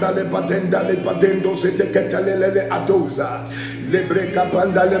 Shandalebadendale badendo seteketelele adoza. Lebreka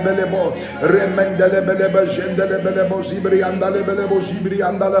pandalebelebo. Remendelebelebe jendelebelebo zibriandalebelebo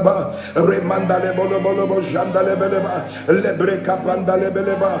zibriandaleba. Remandalebelebo jandalebeleba. Lebreka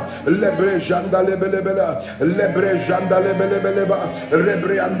pandalebeleba. Lebre jandalebelebela. Lebre jandalebelebeleba.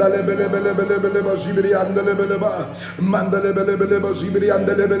 Rebriandalebelebelebeleba zibriandalebeleba. Mandalebelebeleba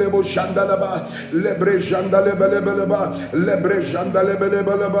zibriandalebelebo shandaleba. Lebre jandalebelebeleba. Lebre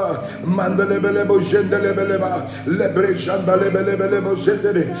jandalebelebeleba. Mandalebelebo jendelebeleba. Lebre jandalebelebelebo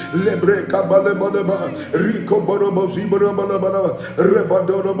zendere. Lebre kabalebeleba. Rico borobo zibrobalaba.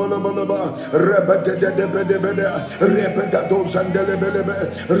 Rebadoro balaba. Rebededebedebede. Rebedado zandelebelebe.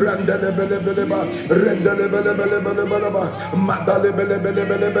 Randelebelebeleba. Rendelebelebelebeleba.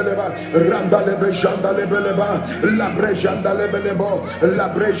 Madalebelebelebeleba. Randalebe jandalebeleba. Labre jandalebelebo.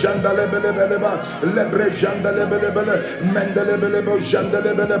 Labre jandalebelebeleba. Lebre jandalebelebele. Mendelebelebo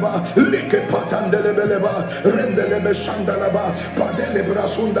jandelebeleba. Like patandelebeleba. Rendelebe shandalaba. Padelebra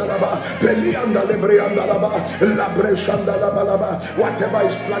sundalaba. Peliandalebreandalaba. Labre shandalabalaba. Whatever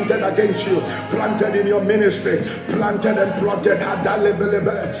is planted against you, planted in your ministry, planted and plotted,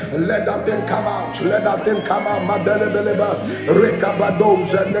 let that thing come out. Let that thing come out. Madelebeleba. Rekabado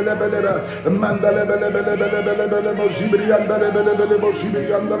zandelebeleba. Mandalebelebelebelebelebo zibriandalebelebelebo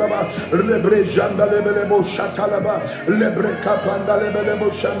zibriandalaba. Lebre jandalebelebo shatalaba. Lebre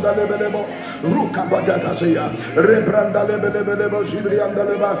kapandalebelebo shandalebelebo. Rukabadataseya. Rebrandalebelebelebo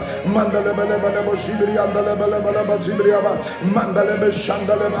zibriandaleba. Mandalebelebelebo zibriandalebelebelebo zibriaba. Mandalebe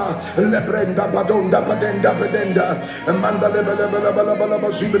shandaleba. Lebrenda badonda badenda bedenda.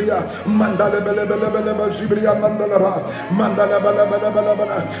 Mandalebelebelebelebo zibria. Mandalebelebelebelebo zibria mandalaba. Mandalebelebelebelebo.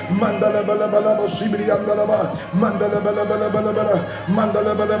 Mandalebelebelebo zibria andalaba. Mandalebelebelebelebo.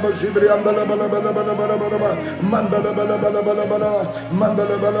 Mandalebelebo zibria andalebelebelebelebo. Mandalebelebelebelebo.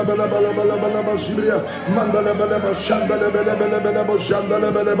 Mandalebelebelebelebo zibria. Mandalebelebo shandalebelebelebo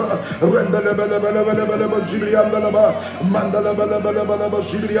shandalebelebo. Rendelebelebelebelebo zibria andalaba. Mandalebelebelebelebo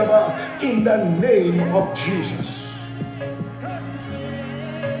zibria ba. In the name of Jesus,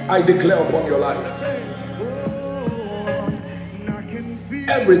 I declare upon your life,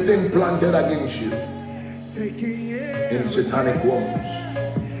 everything planted against you in satanic wombs,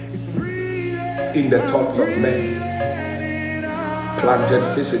 in the thoughts of men, planted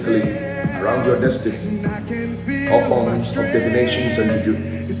physically around your destiny, all forms of divinations and juju,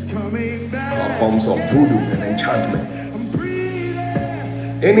 all forms of voodoo and enchantment,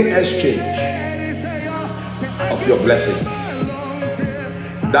 any exchange of your blessings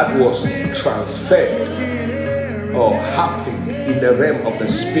that was transferred or happened in the realm of the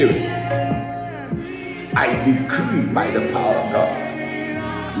spirit, I decree by the power of God,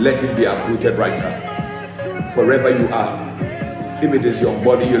 let it be uprooted right now. Wherever you are, if it is your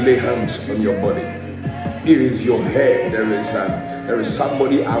body, you lay hands on your body. If it is your head, there is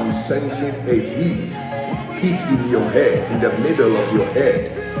somebody, I'm sensing a heat in your head, in the middle of your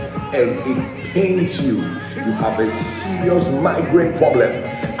head, and it pains you. You have a serious migraine problem.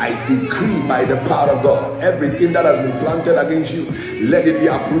 I decree by the power of God, everything that has been planted against you, let it be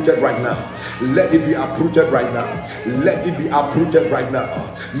uprooted right now. Let it be uprooted right now. Let it be uprooted right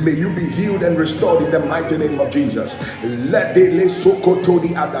now. May you be healed and restored in the mighty name of Jesus. Let it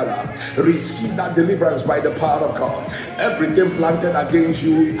receive that deliverance by the power of God. Everything planted against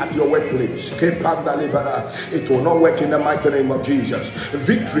you at your workplace, it will not work in the mighty name of Jesus.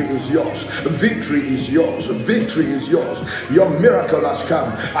 Victory is yours. Victory is yours. Victory is yours. Your miracle has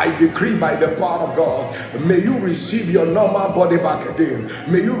come. I decree by the power of God, may you receive your normal body back again.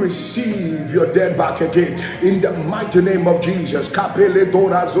 May you receive your dead back again in the mighty name of Jesus.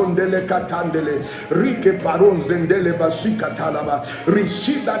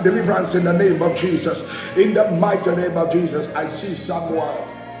 Receive that deliverance in the name of Jesus. In the mighty name of Jesus. I see someone.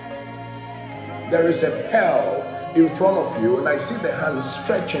 There is a pearl in front of you, and I see the hand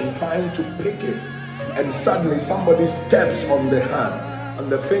stretching, trying to pick it, and suddenly somebody steps on the hand, on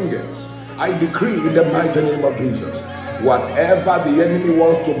the fingers. I decree in the mighty name of Jesus, whatever the enemy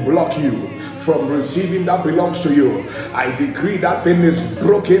wants to block you from receiving that belongs to you. I decree that thing is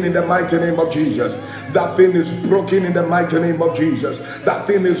broken in the mighty name of Jesus. That thing is broken in the mighty name of Jesus. That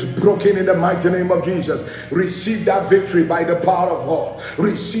thing is broken in the mighty name of Jesus. Receive that victory by the power of God.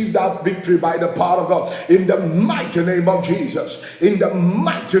 Receive that victory by the power of God. In the mighty name of Jesus. In the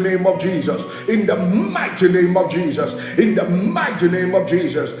mighty name of Jesus. In the mighty name of Jesus. In the mighty name of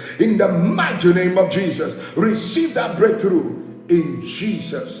Jesus. In the mighty name of Jesus. Receive that breakthrough in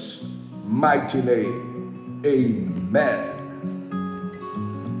Jesus' mighty name. Amen.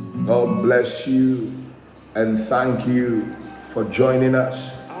 God bless you and thank you for joining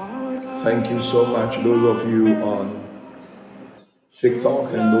us. Thank you so much, those of you on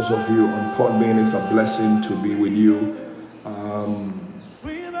TikTok and those of you on Podbean. It's a blessing to be with you.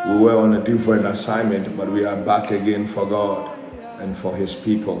 We were on a different assignment, but we are back again for God and for His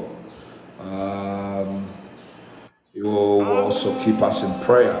people. You will also keep us in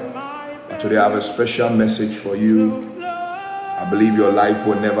prayer. But today I have a special message for you. I believe your life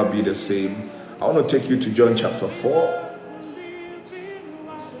will never be the same. I want to take you to John chapter 4.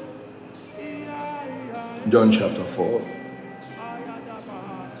 John chapter 4.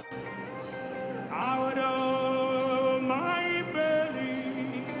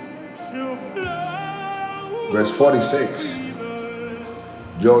 Verse 46.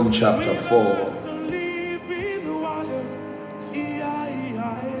 John chapter 4.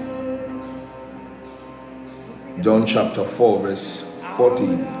 John chapter 4 verse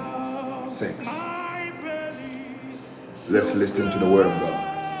 46. Let's listen to the word of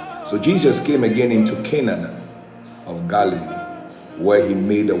God. So Jesus came again into Cana of Galilee, where he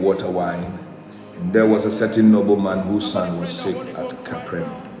made the water wine. And there was a certain nobleman whose son was sick at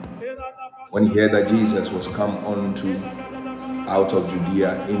Capernaum. When he heard that Jesus was come out of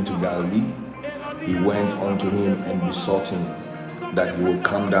Judea into Galilee, he went unto him and besought him that he would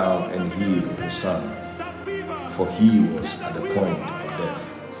come down and heal his son, for he was at the point of death.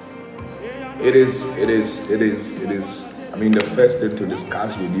 It is. I mean, the first thing to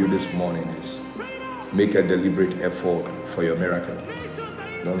discuss with you this morning is make a deliberate effort for your miracle.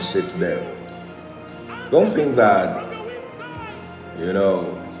 Don't sit there. Don't think that,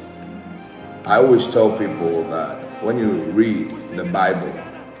 I always tell people that when you read the Bible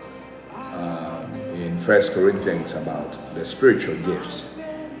in 1 Corinthians about the spiritual gifts,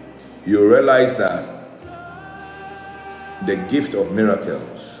 you realize that the gift of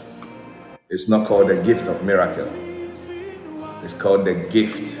miracles is not called the gift of miracle. It's called the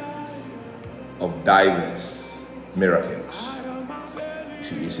gift of diverse miracles.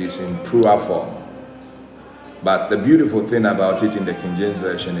 You see, it's in plural form. But the beautiful thing about it in the King James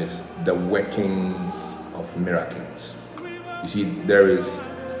Version is the workings of miracles. You see, there is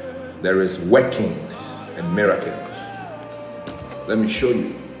workings and miracles. Let me show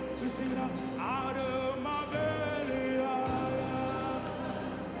you.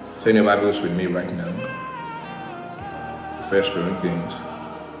 Turn your Bibles with me right now. 1 Corinthians.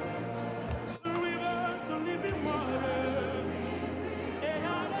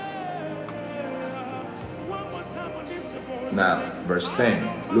 Now, verse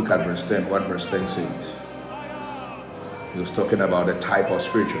 10. Look at verse 10. What verse 10 says. He was talking about the type of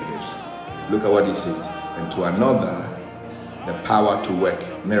spiritual gifts. Look at what he says. And to another, the power to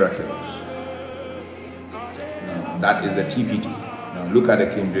work miracles. Now, that is the TPT. Now look at the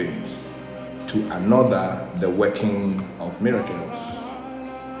King James. To another, the working of miracles.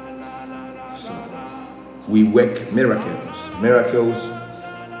 So we work miracles. Miracles,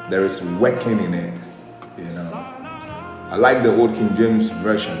 there is working in it. I like the old King James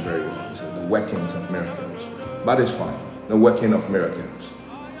Version very well. So the workings of miracles. But it's fine. The working of miracles.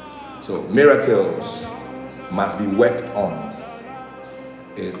 So miracles must be worked on.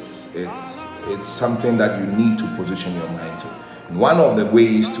 It's something that you need to position your mind to. And one of the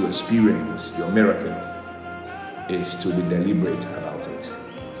ways to experience your miracle is to be deliberate about it.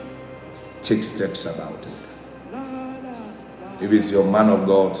 Take steps about it. If it's your man of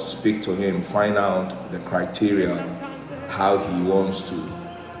God, speak to him. Find out the criteria, how he wants to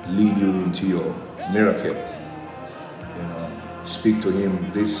lead you into your miracle. Speak to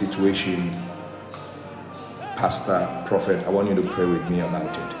him. This situation, pastor, prophet, I want you to pray with me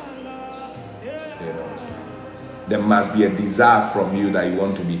about it. There must be a desire from you that you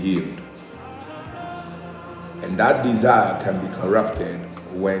want to be healed. And that desire can be corrupted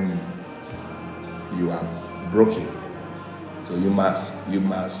when you are broken. So you must be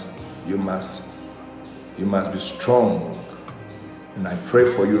strong. And I pray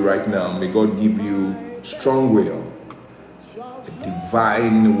for you right now. May God give you strong will, a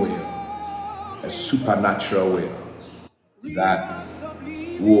divine will, a supernatural will that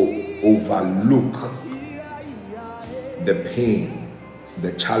will overlook the pain,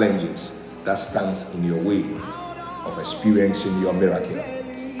 the challenges that stands in your way of experiencing your miracle.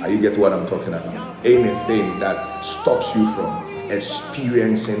 Are you get what I'm talking about? Anything that stops you from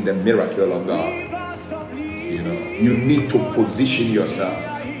experiencing the miracle of God, you need to position yourself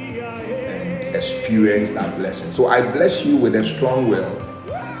and experience that blessing. So I bless you with a strong will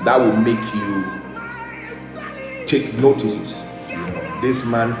that will make you take notices. This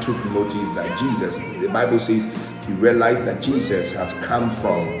man took notice that Jesus, the Bible says, he realized that Jesus had come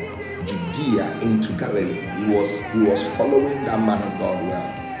from Judea into Galilee. He was following that man of God well,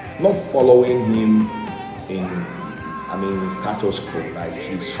 not following him in status quo, like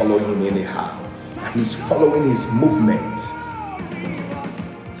he's following him anyhow. He's following his movement.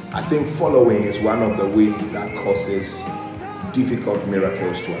 I think following is one of the ways that causes difficult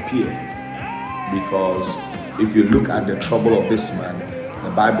miracles to appear, because if you look at the trouble of this man,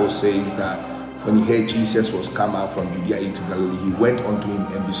 the Bible says that when he heard Jesus was come out from Judea into Galilee, he went unto him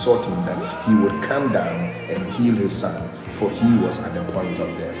and besought him that he would come down and heal his son, for he was at the point of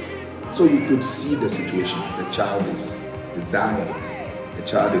death. So you could see the situation. The child is dying. The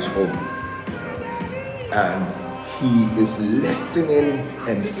child is home. And he is listening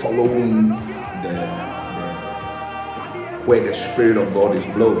and following where the Spirit of God is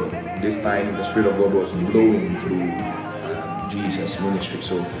blowing. This time the Spirit of God was blowing through Jesus' ministry.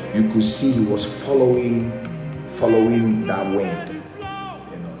 So you could see he was following that wind.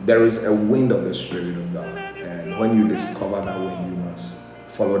 There is a wind of the Spirit of God. And when you discover that wind, you must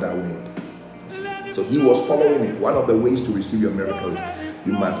follow that wind. So he was following it. One of the ways to receive your miracle is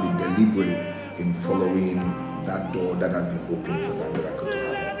you must be deliberate in following that door that has been opened for that miracle to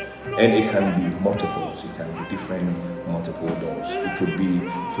happen. And it can be multiples. It can be different multiple doors. It could be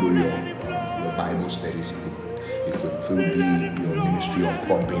through your Bible studies. It could be your ministry on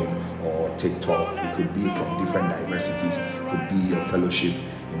Podbean or TikTok. It could be from different diversities. It could be your fellowship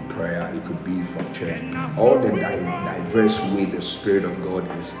in prayer. It could be from church. All the diverse way the Spirit of God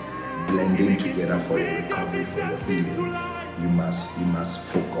is blending together for your recovery, for your healing. You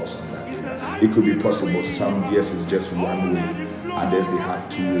must focus on that area. It could be possible. Some years is just one way. Others they have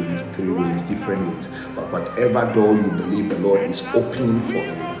 2 ways, 3 ways, different ways. But whatever door you believe the Lord is opening for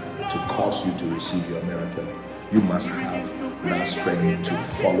you to cause you to receive your miracle, you must have that strength to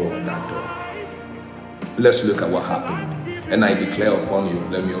follow that door. Let's look at what happened. And I declare upon you,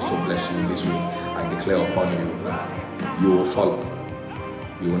 let me also bless you in this way. I declare upon you that you will follow.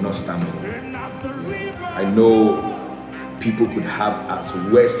 You will not stumble. I know people could have as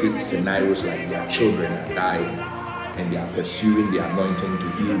worst scenarios like their children are dying and they are pursuing the anointing to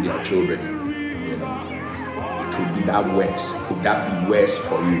heal their children. It could be that worse. Could that be worse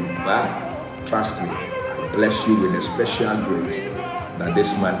for you? But trust me, I bless you with a special grace that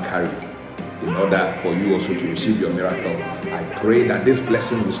this man carried in order for you also to receive your miracle. I pray that this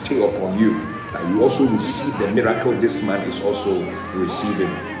blessing will stay upon you, that you also receive the miracle this man is also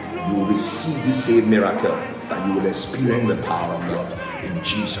receiving. You will receive the same miracle, that you will experience the power of God in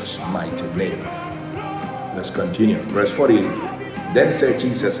Jesus' mighty name. Let's continue. Verse 48. Then said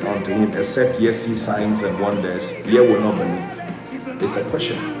Jesus unto him, except ye see signs and wonders, ye will not believe. It's a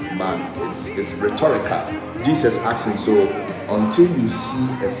question, but it's rhetorical. Jesus asking, so until you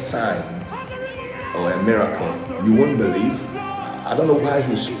see a sign or a miracle, you won't believe? I don't know why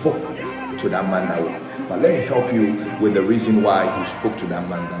he spoke to that man that way, but let me help you with the reason why he spoke to that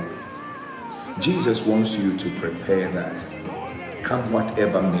man that way. Jesus wants you to prepare that come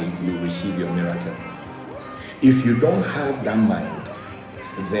whatever may, you receive your miracle. If you don't have that mind,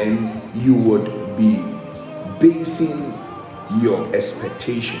 then you would be basing your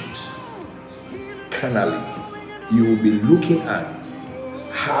expectations carnally. You will be looking at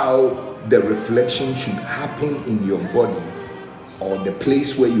how the reflection should happen in your body or the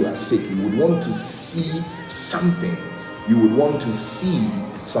place where you are sick. You would want to see something. You would want to see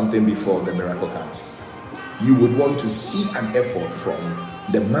something before the miracle comes. You would want to see an effort from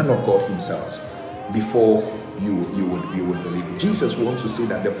the man of God himself before you would believe it. Jesus wants to say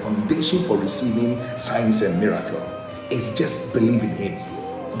that the foundation for receiving signs and miracle is just believing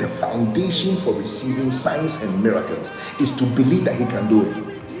him. The foundation for receiving signs and miracles is to believe that he can do it.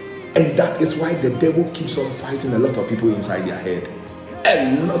 And that is why the devil keeps on fighting a lot of people inside their head.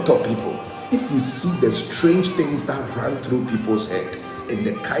 A lot of people. If you see the strange things that run through people's head and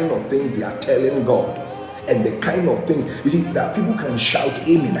the kind of things they are telling God and the kind of things, you see, that people can shout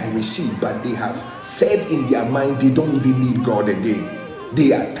amen, I receive, but they have said in their mind they don't even need God again.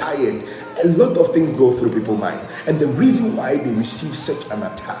 They are tired. A lot of things go through people's mind. And the reason why they receive such an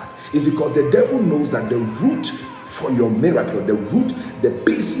attack is because the devil knows that the root for your miracle, the root, the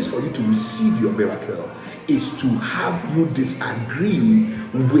basis for you to receive your miracle is to have you disagree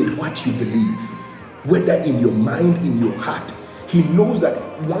with what you believe, whether in your mind, in your heart. He knows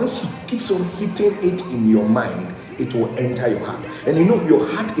that once he keeps on hitting it in your mind, it will enter your heart. And you know, your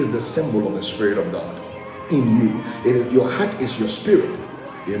heart is the symbol of the Spirit of God in you. Your heart is your spirit.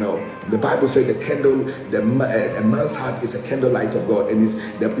 You know, the Bible said a man's heart is a candlelight of God, and it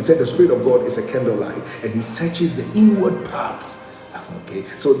said the Spirit of God is a candlelight, and he searches the inward parts. Okay,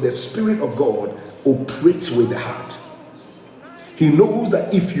 so the Spirit of God operates with the heart. He knows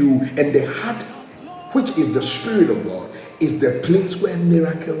that and the heart, which is the Spirit of God, is the place where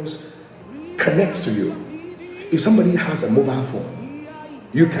miracles connect to you. If somebody has a mobile phone,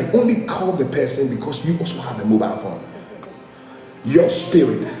 you can only call the person because you also have a mobile phone. Your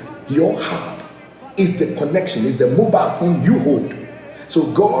spirit, your heart is the connection, is the mobile phone you hold.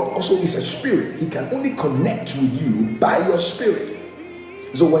 So God also is a spirit. He can only connect with you by your spirit.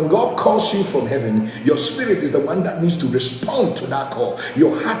 So when God calls you from heaven, your spirit is the one that needs to respond to that call.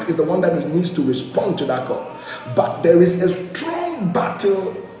 Your heart is the one that needs to respond to that call. But there is a strong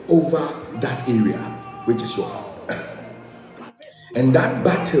battle over that area, which is your heart. And that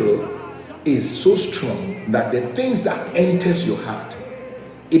battle is so strong that the things that enters your heart,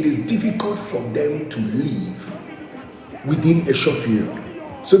 it is difficult for them to leave within a short period.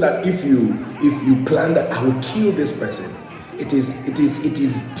 So that if you plan that I will kill this person, it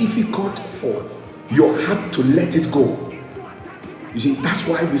is difficult for your heart to let it go. You see, that's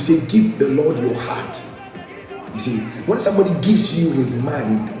why we say give the Lord your heart. You see, when somebody gives you his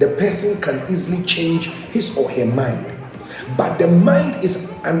mind, the person can easily change his or her mind. But the mind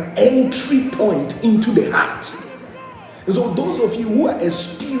is an entry point into the heart. So those of you who are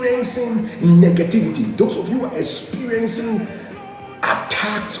experiencing negativity, those of you who are experiencing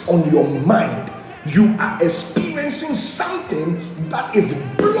attacks on your mind, you are experiencing something that is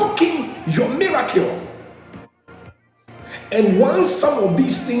blocking your miracle. And once some of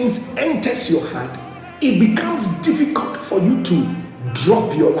these things enters your heart, it becomes difficult for you to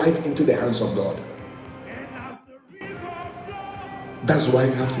drop your life into the hands of God. That's why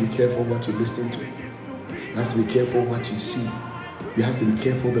you have to be careful what you listen to. You have to be careful what you see. You have to be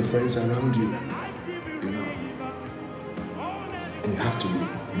careful the friends around you. You know. And you have to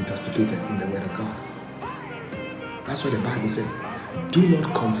be intoxicated in the word of God. That's why the Bible said, do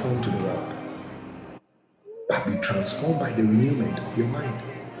not conform to the world, but be transformed by the renewment of your mind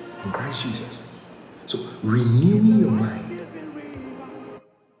in Christ Jesus. So renewing your mind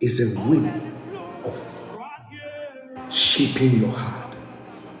is a way of shaping your heart,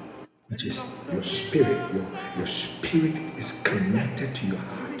 which is your spirit. Your spirit is connected to your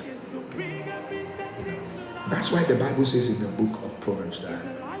heart. You know, that's why the Bible says in the book of Proverbs that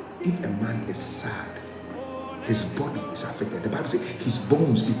if a man is sad, his body is affected. The Bible says his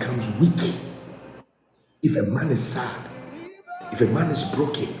bones becomes weak. If a man is sad, if a man is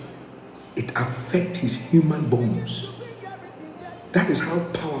broken, it affects his human bones. That is how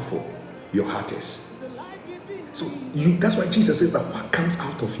powerful your heart is. So that's why Jesus says that what comes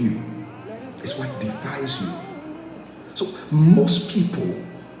out of you is what defies you. So most people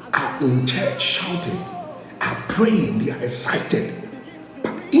are in church shouting, are praying, they are excited,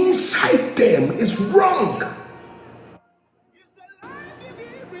 but inside them is wrong.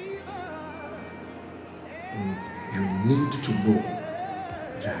 You need to know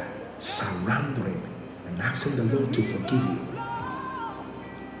that surrendering and asking the Lord to forgive you.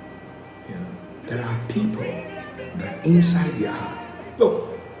 You know, there are people that inside their heart,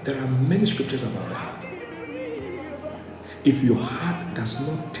 look, there are many scriptures about the heart. If your heart does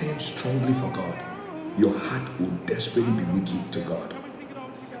not turn strongly for God, your heart will desperately be wicked to God.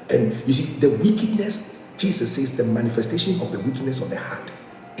 And you see, the wickedness, Jesus says, the manifestation of the wickedness of the heart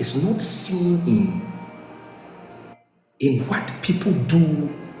is not seen in what people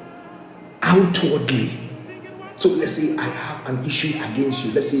do outwardly. So let's say I have an issue against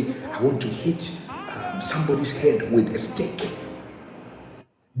you. Let's say I want to hit somebody's head with a stick.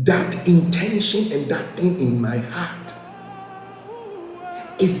 That intention and that thing in my heart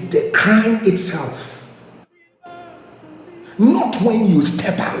is the crime itself. Not when you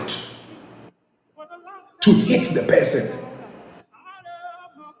step out to hit the person.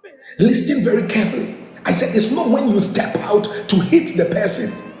 Listen very carefully. I said it's not when you step out to hit the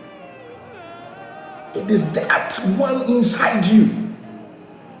person. It is that one inside you.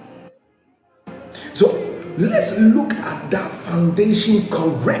 So let's look at that foundation,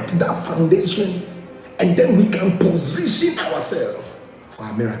 correct that foundation, and then we can position ourselves for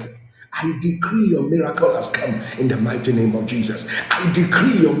a miracle. I decree your miracle has come in the mighty name of Jesus. I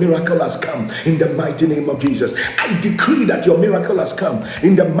decree your miracle has come in the mighty name of Jesus. I decree that your miracle has come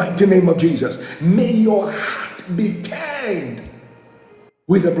in the mighty name of Jesus. May your heart be turned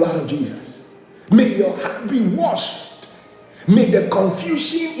with the blood of Jesus. May your heart be washed. May the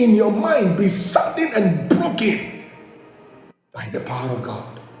confusion in your mind be sudden and broken by the power of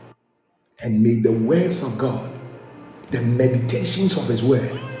God. And may the words of God, the meditations of his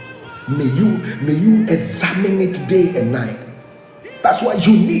word, may you examine it day and night. That's why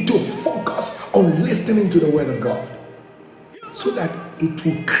you need to focus on listening to the word of God, so that it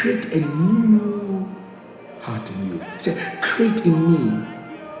will create a new heart in you. Say, create in me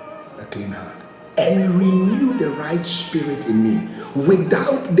a clean heart and renew the right spirit in me.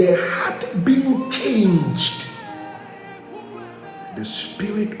 Without the heart being changed, the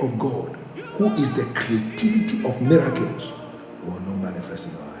Spirit of God, who is the creativity of miracles, will not manifest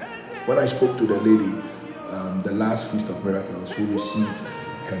in our life. When I spoke to the lady, the last Feast of Miracles, who received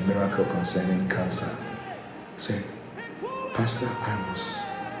her miracle concerning cancer, said, Pastor, I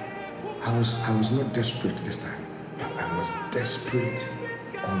was not desperate this time, but I was desperate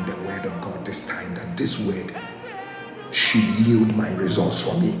on the word of God this time, that this word should yield my results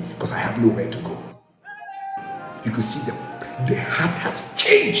for me, because I have nowhere to go. You can see the heart has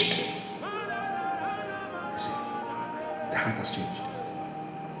changed. You see, the heart has changed.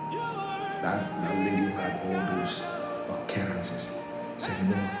 That lady who had all those occurrences said,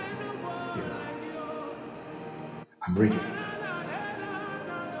 you know, I'm ready.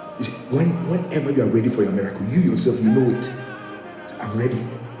 You see, whenever you are ready for your miracle, you yourself, you know it. I'm ready.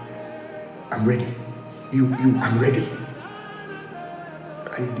 I'm ready. I'm ready.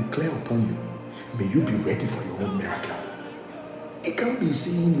 I declare upon you, may you be ready for your own miracle. It can't be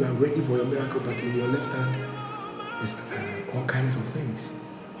saying you are ready for your miracle, but in your left hand is all kinds of things.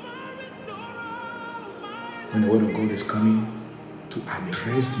 When the word of God is coming to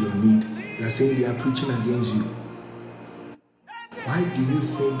address your need, you are saying they are preaching against you. Why do you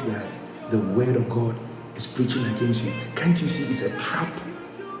think that the word of God is preaching against you? Can't you see it's a trap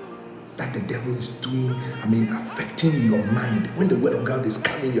that the devil is doing? Affecting your mind. When the word of God is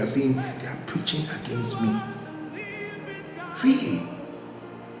coming, you are saying they are preaching against me. Really?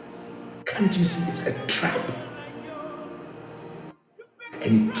 Can't you see it's a trap?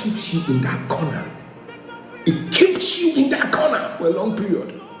 And it keeps you in that corner. It keeps you in that corner for a long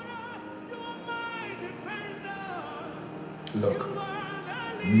period. Look,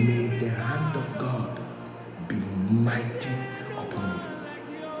 may the hand of God be mighty upon you.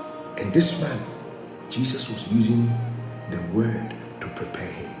 And this man, Jesus was using the word to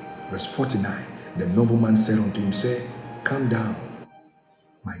prepare him. Verse 49, the nobleman said unto him, say, come down,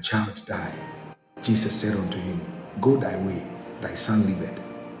 my child died. Jesus said unto him, go thy way, thy son liveth.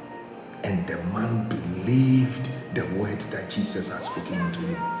 And the man believed the word that Jesus had spoken unto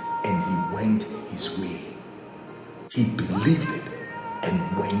him, and he went his way. He believed it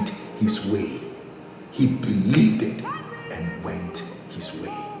and went his way. He believed it and went his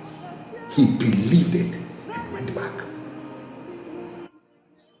way. He believed it and went back.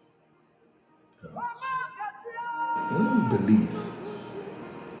 When you believe,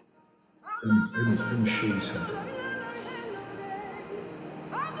 let me show you something.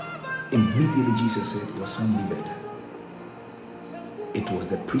 Immediately Jesus said, your son liveth. It was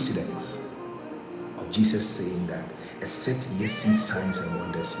the precedence of Jesus saying that, except ye see signs and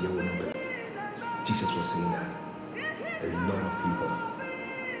wonders, ye will not believe. Jesus was saying that a lot of people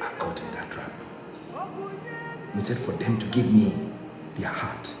are caught in that trap. He said for them to give me their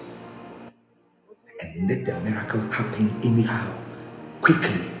heart and let the miracle happen anyhow,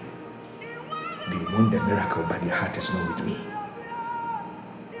 quickly. They want the miracle, but their heart is not with me.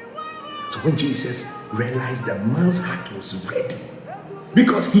 So when Jesus realized the man's heart was ready,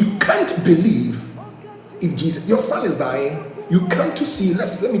 because he can't believe if Jesus, your son is dying, you come to see, let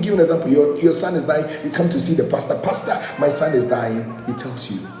me give you an example. Your son is dying, you come to see the pastor. Pastor, my son is dying. He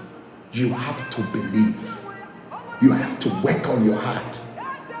tells you, you have to believe. You have to work on your heart.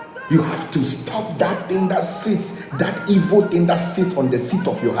 You have to stop that thing that sits, that evil thing that sits on the seat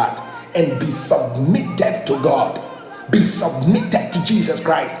of your heart, and be submitted to God. Be submitted to Jesus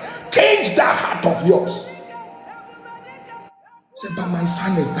Christ. Change that heart of yours. Say, but my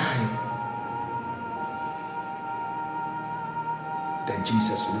son is dying. Then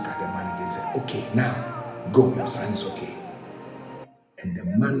Jesus looked at the man again and said, okay, now go, your son is okay. And the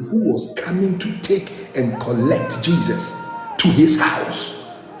man who was coming to take and collect Jesus to his house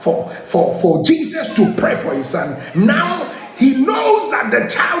for Jesus to pray for his son, now he knows that the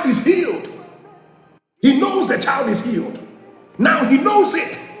child is healed. He knows the child is healed. Now he knows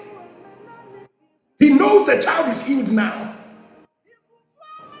it. He knows the child is healed now.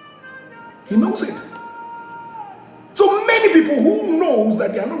 He knows it. So many people who knows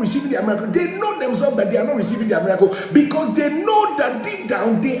that they are not receiving their miracle, they know themselves that they are not receiving their miracle because they know that deep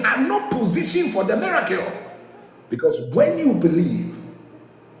down they are not positioned for the miracle. Because when you believe,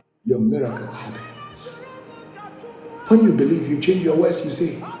 your miracle happens. When you believe, you change your words, you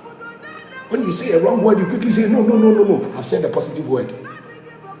say. When you say a wrong word, you quickly say, no. I've said a positive word.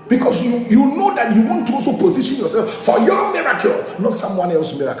 Because you know that you want to also position yourself for your miracle, not someone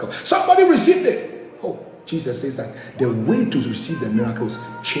else's miracle. Somebody received it. Oh, Jesus says that the way to receive the miracles,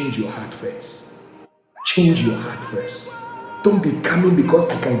 change your heart first. Change your heart first. Don't be coming because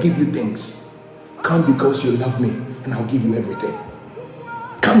I can give you things. Come because you love me and I'll give you everything.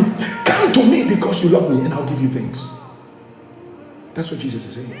 Come to me because you love me and I'll give you things. That's what Jesus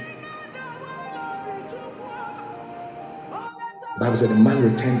is saying. The Bible said the man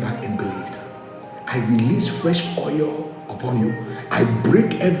returned back and believed. I release fresh oil upon you. I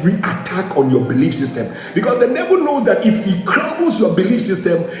break every attack on your belief system. Because the devil knows that if he crumbles your belief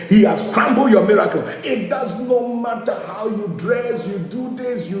system, he has crumbled your miracle. It does not matter how you dress, you do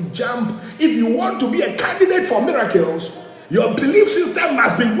this, you jump. If you want to be a candidate for miracles, your belief system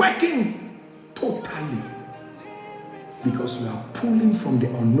must be working totally. Because you are pulling from the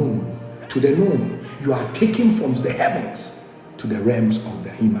unknown to the known. You are taking from the heavens to the realms of the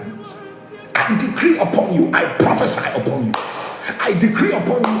humans. I decree upon you, I prophesy upon you. I decree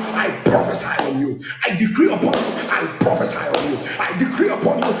upon you, I prophesy on you. I decree upon you, I prophesy on you. I decree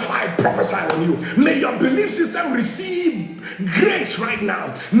upon you, I prophesy on you. May your belief system receive grace right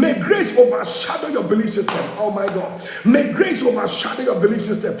now. May grace overshadow your belief system. Oh my God. May grace overshadow your belief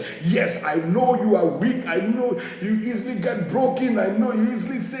system. Yes, I know you are weak. I know you easily get broken. I know you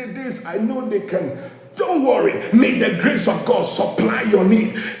easily say this. I know they can. Don't worry. May the grace of God supply your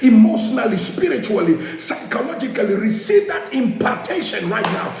need emotionally, spiritually, psychologically. Receive that impartation right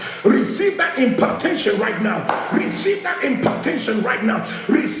now. Receive that impartation right now. Receive that impartation right now.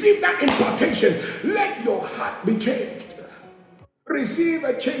 Receive that impartation. Let your heart be changed. Receive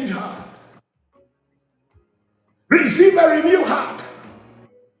a changed heart. Receive a renewed heart.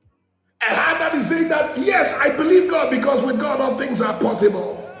 A heart that is saying that, yes, I believe God because with God all things are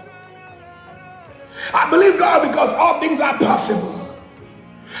possible. I believe God because all things are possible.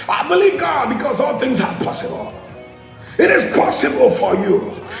 I believe God because all things are possible. It is possible for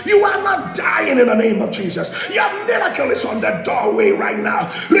you. You are not dying in the name of Jesus. Your miracle is on the doorway right now.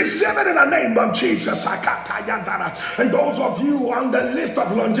 Receive it in the name of Jesus. And those of you on the list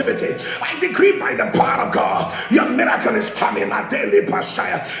of longevity, I decree by the power of God, your miracle is coming.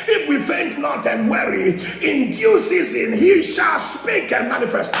 If we faint not and worry, in due season he shall speak and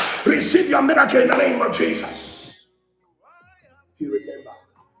manifest. Receive your miracle in the name of Jesus. He returned back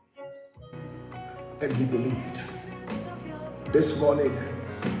and he believed. This morning,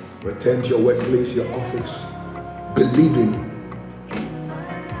 return to your workplace, your office, believing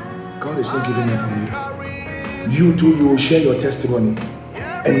God is not giving up on you. You too, you will share your testimony.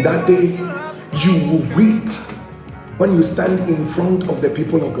 And that day, you will weep. When you stand in front of the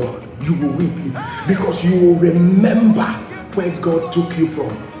people of God, you will weep. Because you will remember where God took you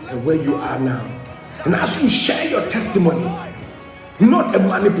from and where you are now. And as you share your testimony, not a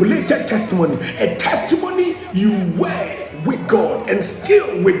manipulated testimony, a testimony you were with God and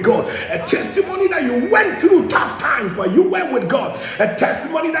still with God, a testimony that you went through tough times but you were with God, a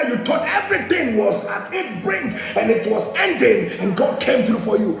testimony that you thought everything was at its brink and it was ending and God came through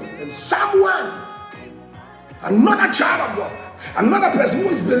for you. And someone, another child of God, another person who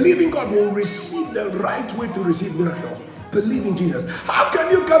is believing God will receive the right way to receive miracle. Believe in Jesus. How can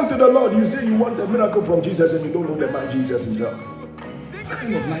you come to the Lord? You say you want a miracle from Jesus and you don't know the man Jesus himself. What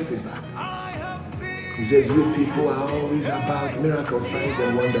kind of life is that? He says, you people are always about miracles, signs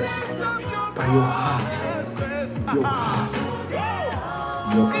and wonders. But your heart,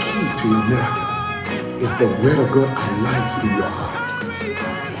 your key to your miracle is the word of God alive in your heart.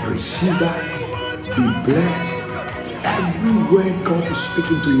 Receive that. Be blessed. Every word God is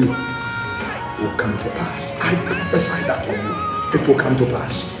speaking to you will come to pass. I prophesy that on you. It will come to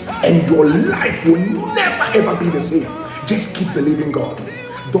pass. And your life will never ever be the same. Just keep believing God.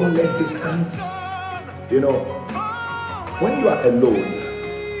 Don't let distance. You know, when you are alone,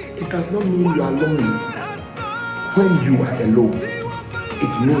 it does not mean you are lonely. When you are alone,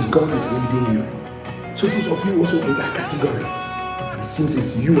 it means God is leading you. So those of you also in that category, it seems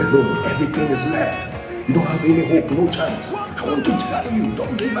it's you alone. Everything is left. You don't have any hope, no chance. I want to tell you,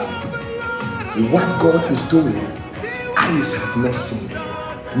 don't give up. What God is doing, eyes have not seen,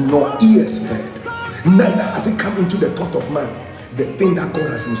 nor ears heard. Neither has it come into the thought of man. the thing that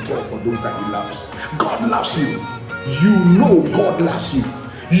God has in store for those that He loves. God loves you. You know God loves you.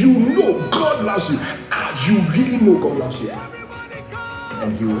 You know God loves you. You really know God loves you.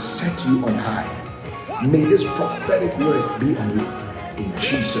 And He will set you on high. May this prophetic word be on you. In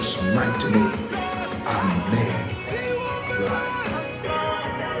Jesus' mighty name. Amen.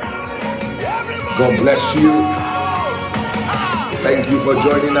 God bless you. Thank you for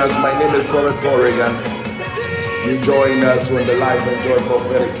joining us. My name is Prophet Paul Reagan. You join us when the Life and Joy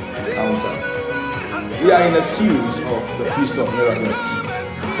Prophetic Encounter. We are in a series of the Feast of Miracles,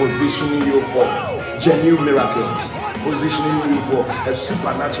 positioning you for genuine miracles, positioning you for a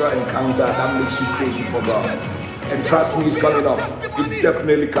supernatural encounter that makes you crazy for God. And trust me, it's coming up. It's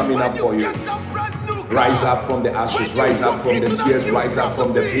definitely coming up for you. Rise up from the ashes, rise up from the tears, rise up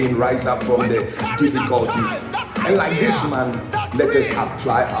from the pain, rise up from the difficulty. And like this man, let us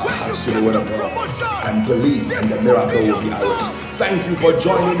apply our hearts to the word of God and believe, and the miracle will be ours. Thank you for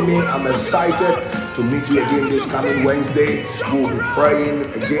joining me. I'm excited to meet you again this coming Wednesday. We'll be praying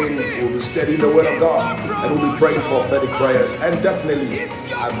again. We'll be studying the word of God, and we'll be praying prophetic prayers. And definitely,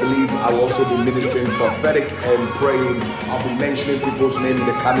 I believe I will also be ministering prophetic and praying. I'll be mentioning people's name in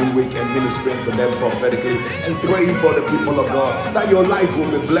the coming week and ministering to them prophetically and praying for the people of God, that your life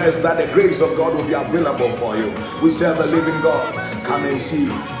will be blessed, that the grace of God will be available for you. We serve the living God. Come and see.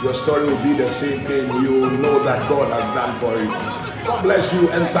 Your story will be the same thing. You will know that God has done for you. God bless you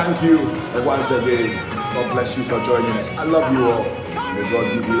and thank you. And once again, God bless you for joining us. I love you all. May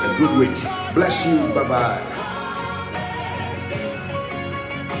God give you a good week. Bless you. Bye-bye.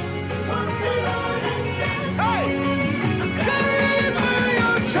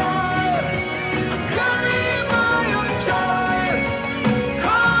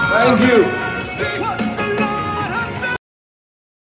 Thank you.